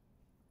East.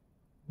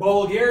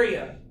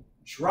 Bulgaria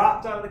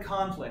dropped out of the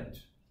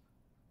conflict,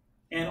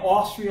 and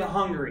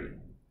Austria-Hungary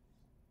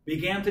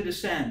began to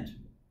descend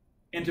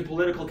into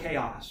political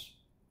chaos.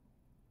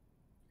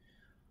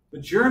 The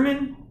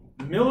German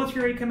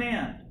military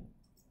command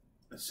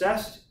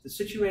assessed the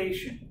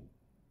situation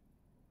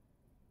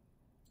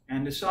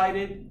and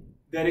decided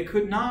that it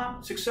could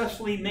not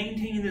successfully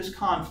maintain this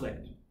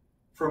conflict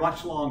for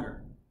much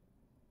longer,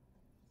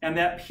 and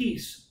that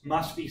peace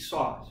must be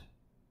sought.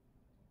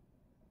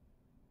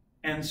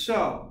 And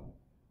so,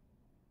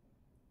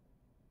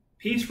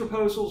 peace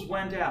proposals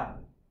went out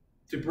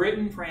to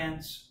Britain,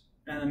 France,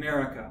 and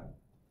America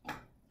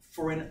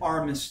for an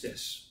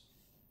armistice.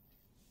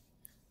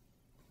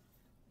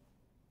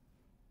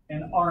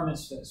 An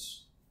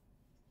armistice.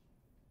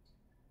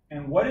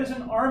 And what is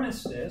an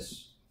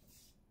armistice?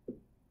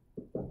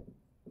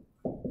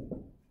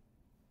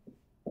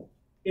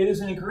 It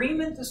is an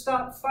agreement to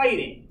stop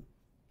fighting.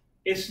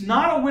 It's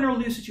not a win or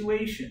lose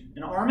situation.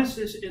 An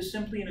armistice is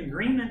simply an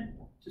agreement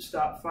to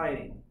stop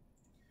fighting.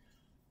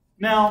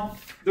 Now,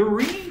 the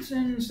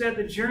reasons that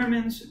the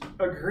Germans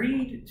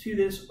agreed to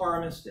this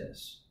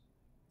armistice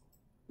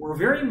were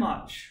very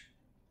much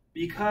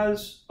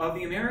because of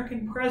the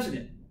American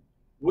president,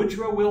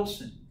 Woodrow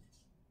Wilson,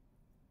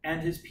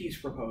 and his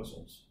peace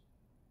proposals.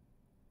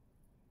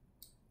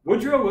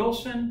 Woodrow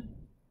Wilson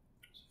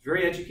was a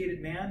very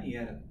educated man. He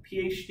had a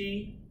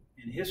PhD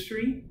in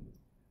history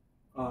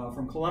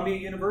from Columbia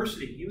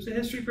University. He was a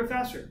history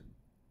professor.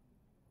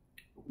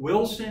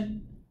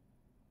 Wilson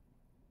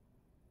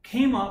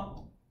came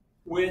up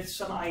with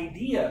some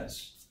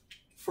ideas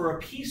for a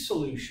peace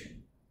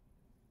solution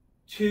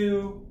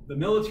to the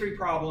military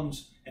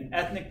problems and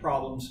ethnic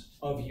problems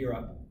of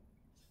Europe.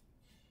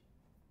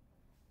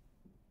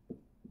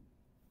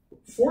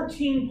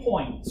 14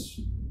 points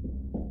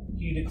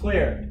he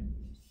declared,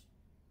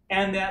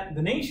 and that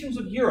the nations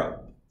of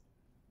Europe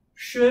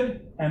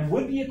should and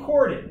would be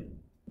accorded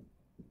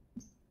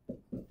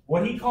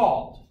what he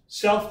called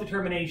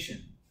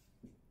self-determination.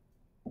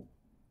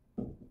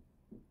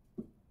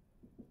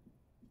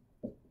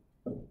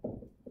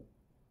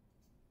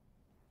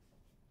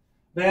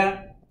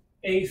 That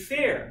a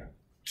fair,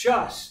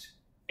 just,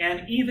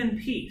 and even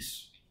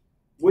peace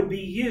would be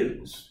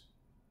used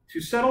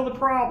to settle the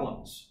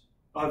problems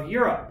of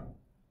Europe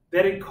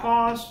that had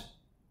caused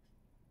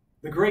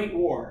the Great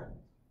War,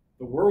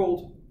 the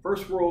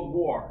First World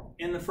War,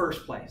 in the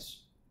first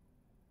place.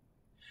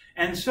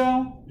 And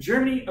so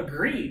Germany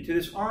agreed to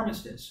this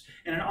armistice,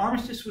 and an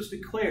armistice was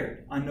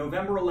declared on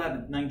November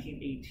 11,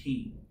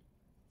 1918.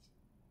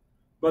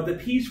 But the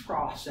peace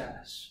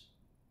process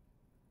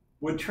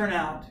would turn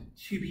out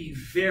to be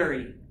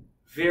very,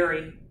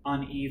 very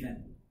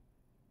uneven.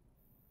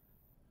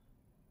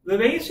 The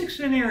basic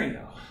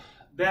scenario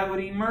that would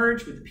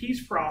emerge with the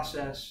peace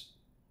process,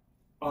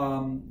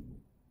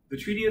 the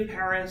Treaty of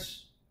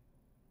Paris,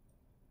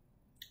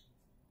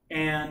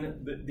 and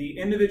the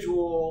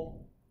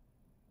individual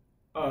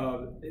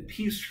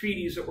peace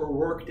treaties that were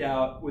worked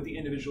out with the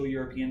individual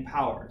European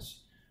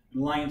powers.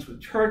 An alliance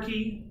with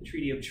Turkey, the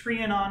Treaty of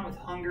Trianon with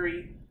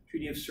Hungary,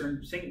 Treaty of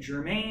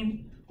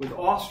Saint-Germain with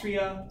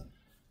Austria,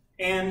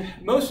 and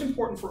most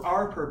important for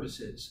our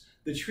purposes,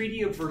 the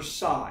Treaty of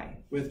Versailles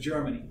with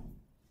Germany.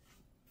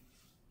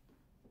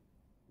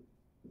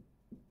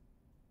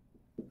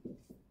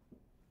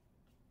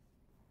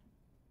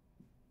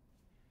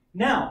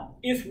 Now,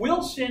 if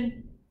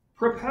Wilson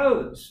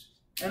proposed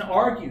and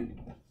argued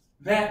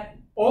that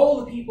all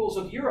the peoples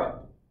of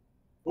Europe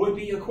would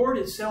be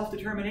accorded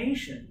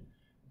self-determination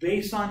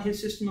based on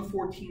his system of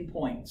 14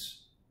 points,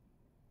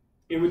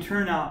 it would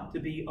turn out to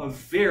be a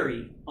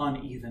very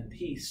uneven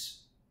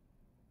peace.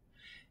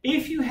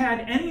 If you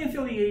had any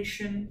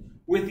affiliation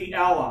with the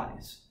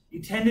Allies,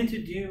 you tended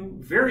to do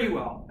very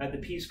well at the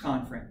peace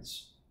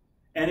conference.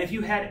 And if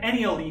you had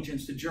any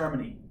allegiance to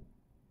Germany,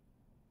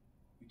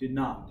 you did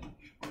not.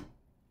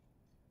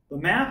 The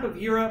map of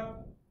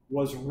Europe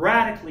was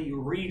radically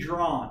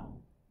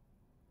redrawn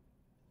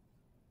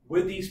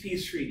with these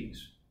peace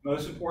treaties.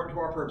 Most important to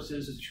our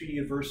purposes is the Treaty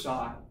of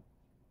Versailles.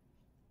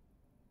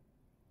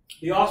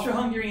 The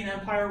Austro-Hungarian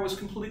Empire was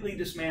completely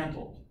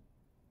dismantled.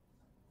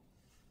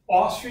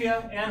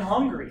 Austria and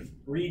Hungary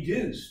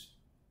reduced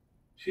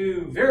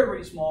to very,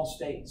 very small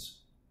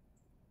states.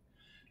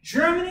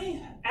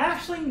 Germany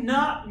actually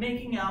not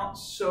making out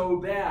so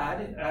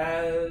bad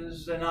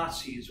as the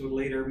Nazis would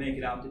later make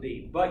it out to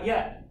be. But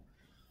yet,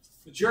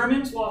 the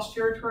Germans lost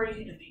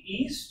territory in the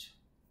east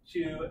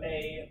to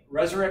a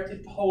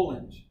resurrected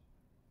Poland.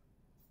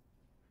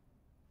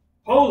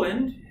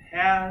 Poland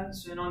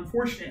has an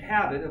unfortunate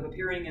habit of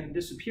appearing and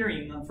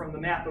disappearing from the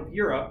map of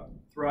Europe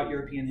throughout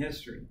European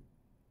history.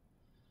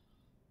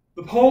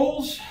 The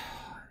Poles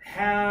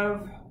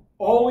have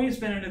always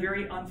been in a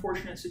very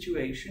unfortunate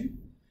situation,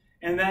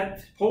 and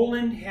that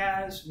Poland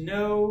has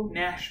no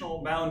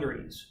national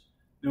boundaries,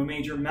 no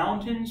major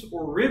mountains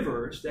or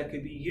rivers that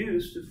could be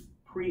used to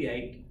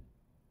create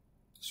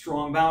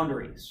strong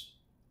boundaries.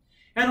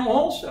 And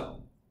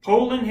also,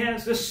 Poland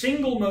has the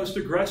single most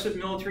aggressive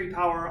military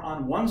power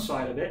on one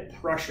side of it,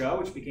 Prussia,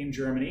 which became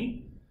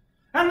Germany,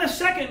 and the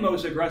second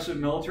most aggressive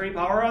military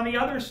power on the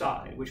other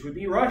side, which would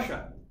be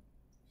Russia.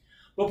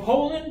 But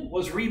Poland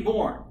was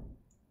reborn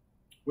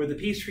with the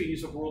peace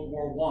treaties of World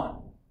War I.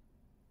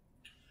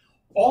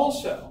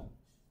 Also,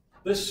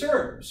 the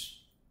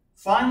Serbs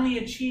finally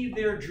achieved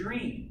their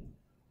dream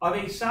of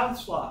a South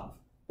Slav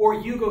or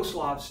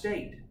Yugoslav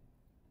state.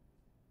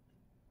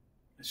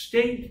 A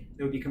state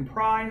that would be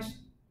comprised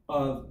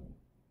of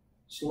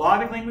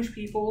Slavic language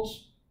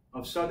peoples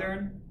of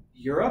southern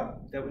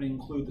Europe, that would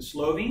include the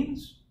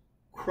Slovenes,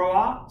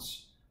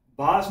 Croats,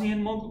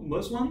 Bosnian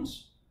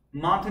Muslims,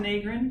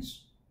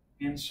 Montenegrins,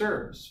 and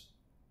Serbs.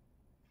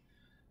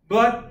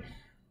 But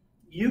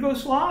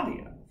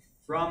Yugoslavia,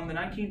 from the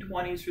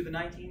 1920s through the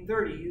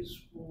 1930s,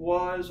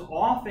 was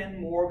often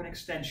more of an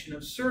extension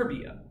of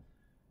Serbia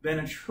than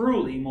a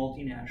truly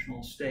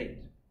multinational state.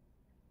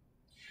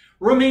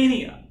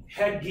 Romania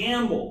had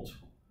gambled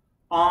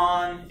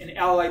on an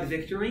Allied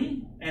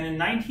victory, and in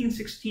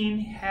 1916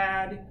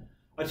 had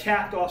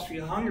attacked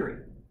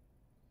Austria-Hungary.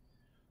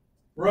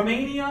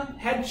 Romania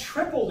had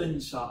tripled in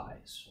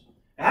size.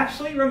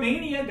 Actually,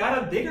 Romania got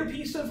a bigger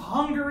piece of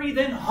Hungary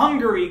than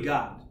Hungary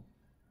got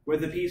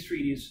with the peace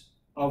treaties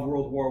of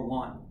World War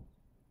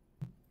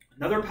I.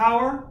 Another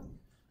power,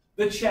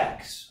 the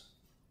Czechs.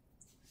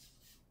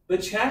 The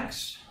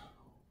Czechs,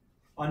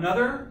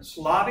 another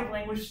Slavic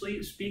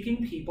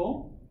language-speaking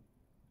people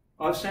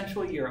of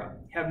Central Europe,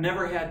 have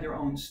never had their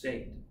own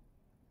state.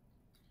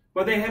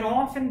 But they had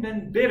often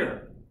been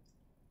bitter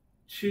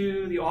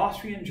to the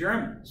Austrian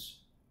Germans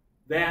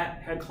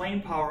that had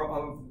claimed power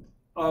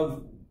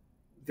of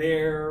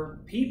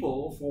their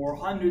people for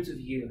hundreds of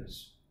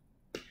years.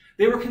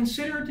 They were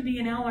considered to be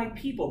an allied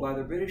people by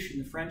the British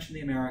and the French and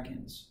the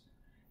Americans,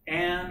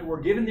 and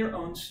were given their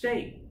own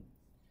state,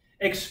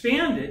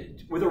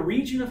 expanded with a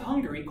region of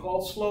Hungary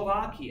called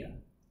Slovakia.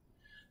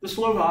 The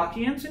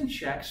Slovakians and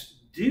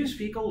Czechs do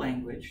speak a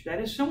language that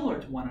is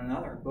similar to one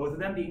another, both of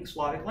them being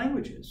Slavic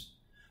languages.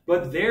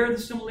 But there the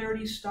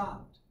similarities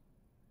stopped.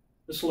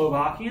 The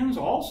Slovakians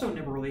also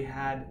never really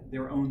had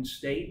their own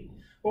state,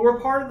 but were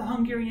part of the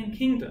Hungarian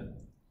kingdom.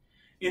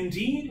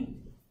 Indeed,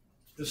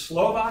 the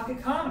Slovak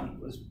economy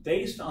was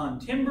based on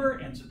timber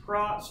and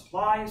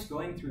supplies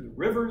going through the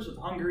rivers of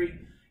Hungary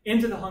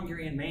into the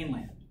Hungarian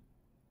mainland.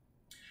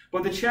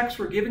 But the Czechs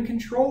were given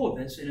control of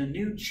this in a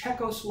new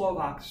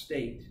Czechoslovak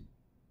state.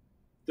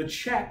 The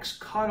Czechs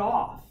cut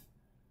off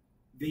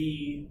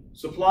the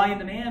supply and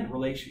demand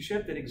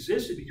relationship that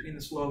existed between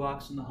the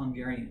Slovaks and the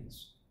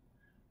Hungarians.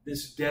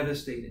 This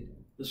devastated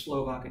the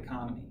Slovak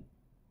economy.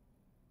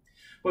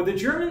 But the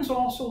Germans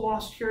also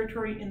lost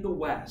territory in the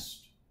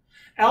west.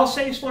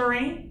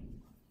 Alsace-Lorraine,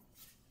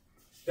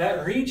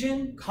 that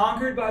region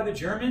conquered by the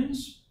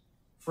Germans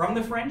from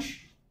the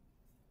French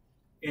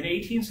in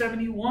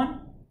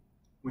 1871,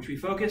 which we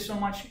focused so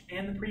much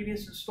in the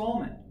previous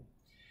installment.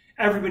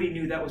 Everybody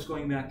knew that was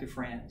going back to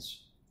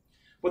France.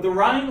 But the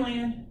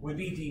Rhineland would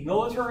be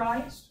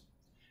demilitarized,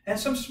 and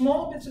some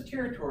small bits of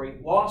territory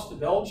lost to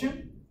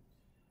Belgium,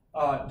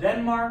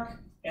 Denmark,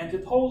 and to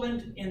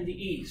Poland in the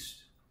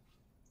east.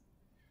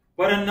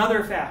 But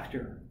another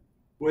factor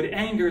would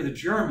anger the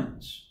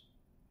Germans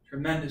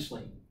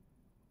tremendously.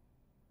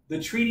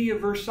 The Treaty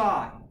of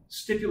Versailles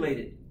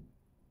stipulated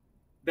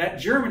that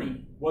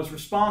Germany was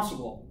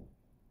responsible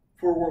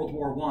for World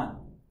War I.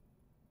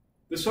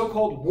 The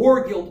so-called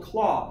War Guilt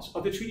Clause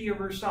of the Treaty of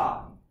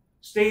Versailles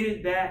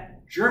stated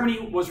that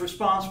Germany was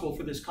responsible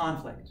for this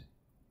conflict.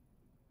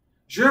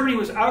 Germany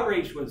was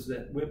outraged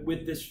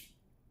with this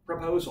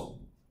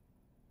proposal.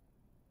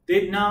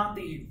 Did not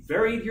the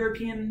varied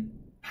European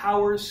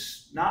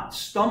powers not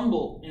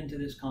stumble into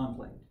this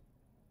conflict?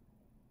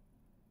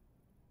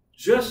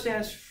 Just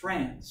as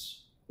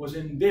France was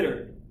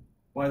embittered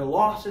by the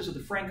losses of the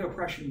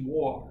Franco-Prussian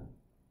War,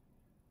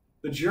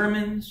 the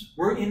Germans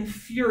were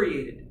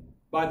infuriated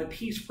by the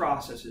peace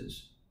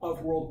processes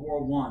of World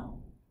War I.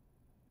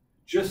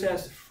 Just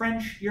as the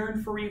French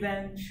yearned for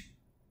revenge,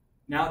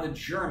 now the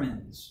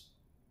Germans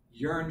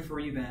yearned for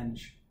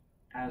revenge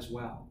as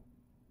well.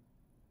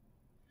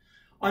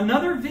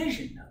 Another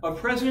vision of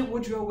President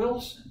Woodrow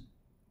Wilson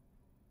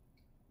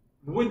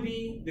would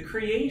be the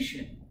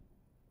creation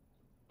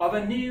of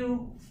a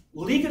new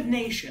League of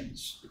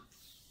Nations,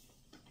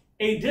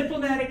 a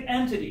diplomatic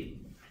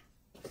entity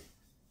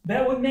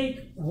that would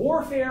make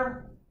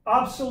warfare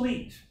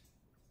obsolete.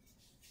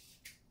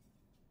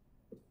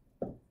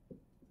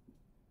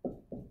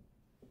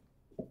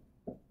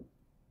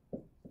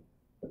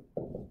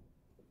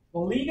 The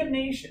League of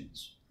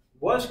Nations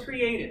was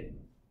created,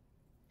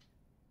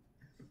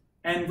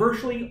 and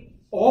virtually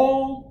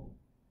all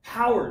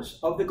powers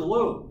of the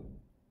globe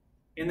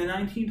in the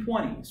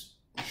 1920s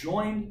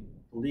joined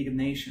the League of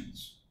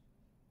Nations.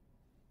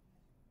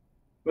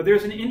 But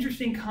there's an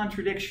interesting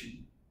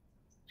contradiction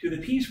to the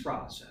peace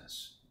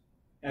process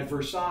at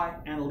Versailles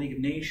and the League of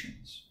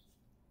Nations.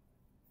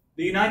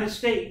 The United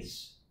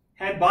States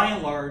had, by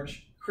and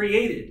large,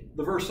 created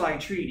the Versailles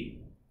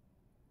Treaty.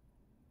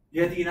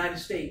 Yet the United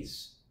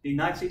States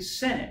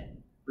Senate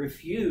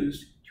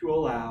refused to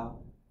allow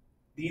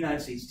the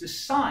United States to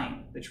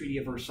sign the Treaty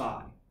of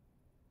Versailles.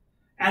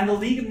 And the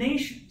League of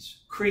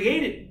Nations,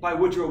 created by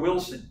Woodrow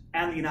Wilson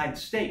and the United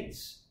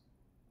States,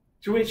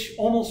 to which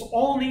almost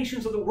all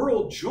nations of the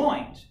world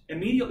joined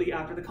immediately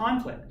after the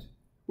conflict,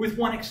 with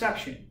one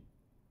exception,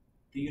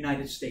 the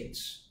United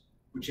States,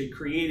 which had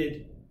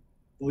created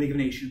the League of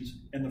Nations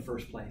in the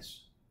first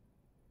place.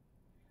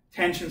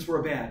 Tensions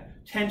were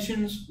bad.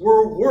 Tensions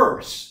were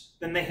worse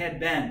than they had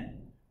been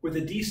with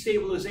the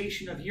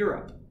destabilization of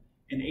Europe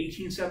in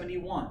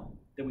 1871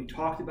 that we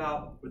talked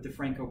about with the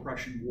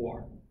Franco-Prussian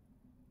War.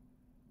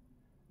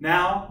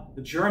 Now,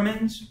 the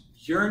Germans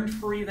yearned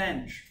for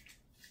revenge.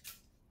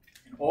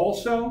 And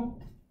also,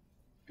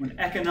 when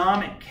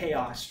economic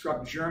chaos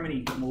struck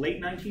Germany in the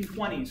late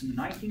 1920s and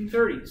the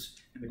 1930s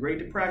and the Great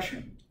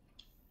Depression,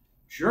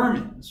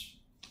 Germans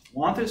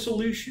wanted a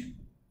solution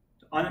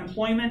to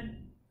unemployment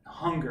and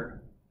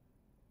hunger.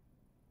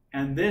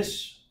 And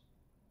this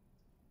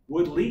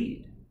would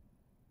lead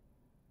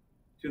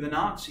to the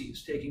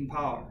Nazis taking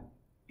power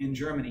in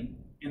Germany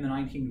in the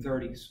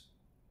 1930s.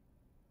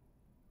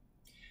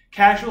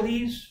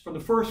 Casualties from the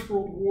First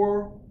World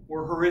War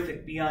were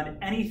horrific beyond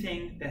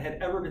anything that had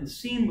ever been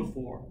seen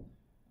before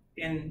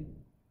in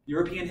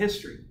European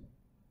history.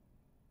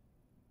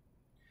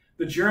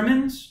 The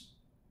Germans,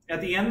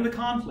 at the end of the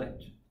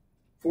conflict,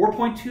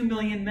 4.2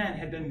 million men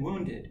had been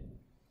wounded,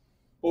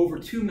 over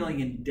 2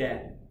 million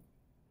dead.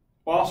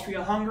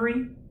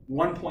 Austria-Hungary,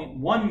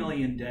 1.1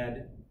 million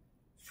dead.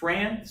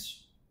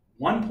 France,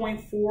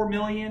 1.4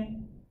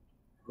 million.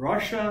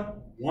 Russia,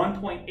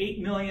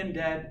 1.8 million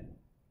dead.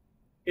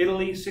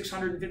 Italy,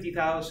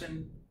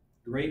 650,000.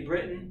 Great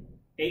Britain,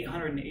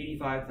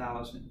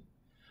 885,000.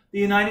 The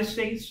United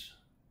States,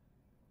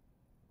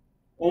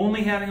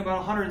 only having about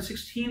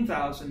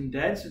 116,000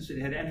 dead since it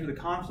had entered the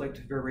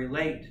conflict very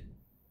late.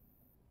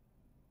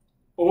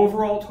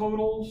 Overall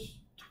totals,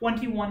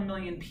 21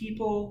 million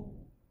people,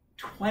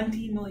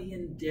 20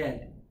 million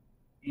dead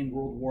in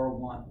World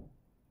War I.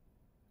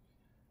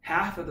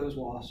 Half of those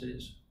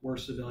losses were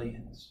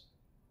civilians.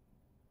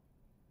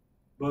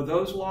 But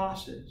those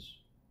losses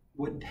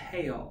would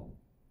pale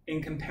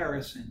in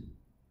comparison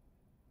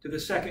to the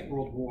Second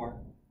World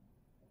War,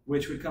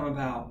 which would come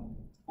about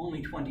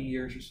only 20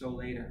 years or so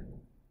later.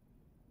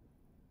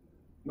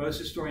 Most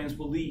historians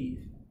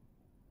believe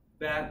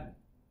that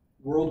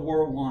World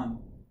War I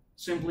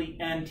simply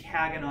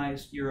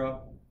antagonized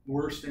Europe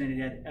worse than it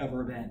had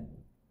ever been.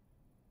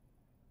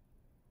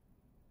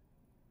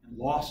 And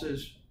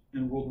losses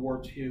in World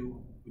War II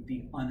would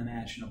be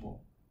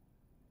unimaginable.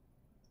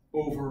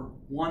 Over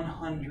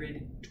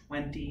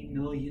 120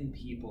 million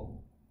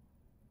people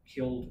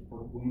killed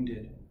or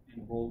wounded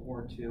in World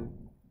War II.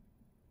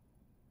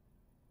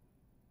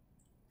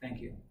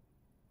 Thank you.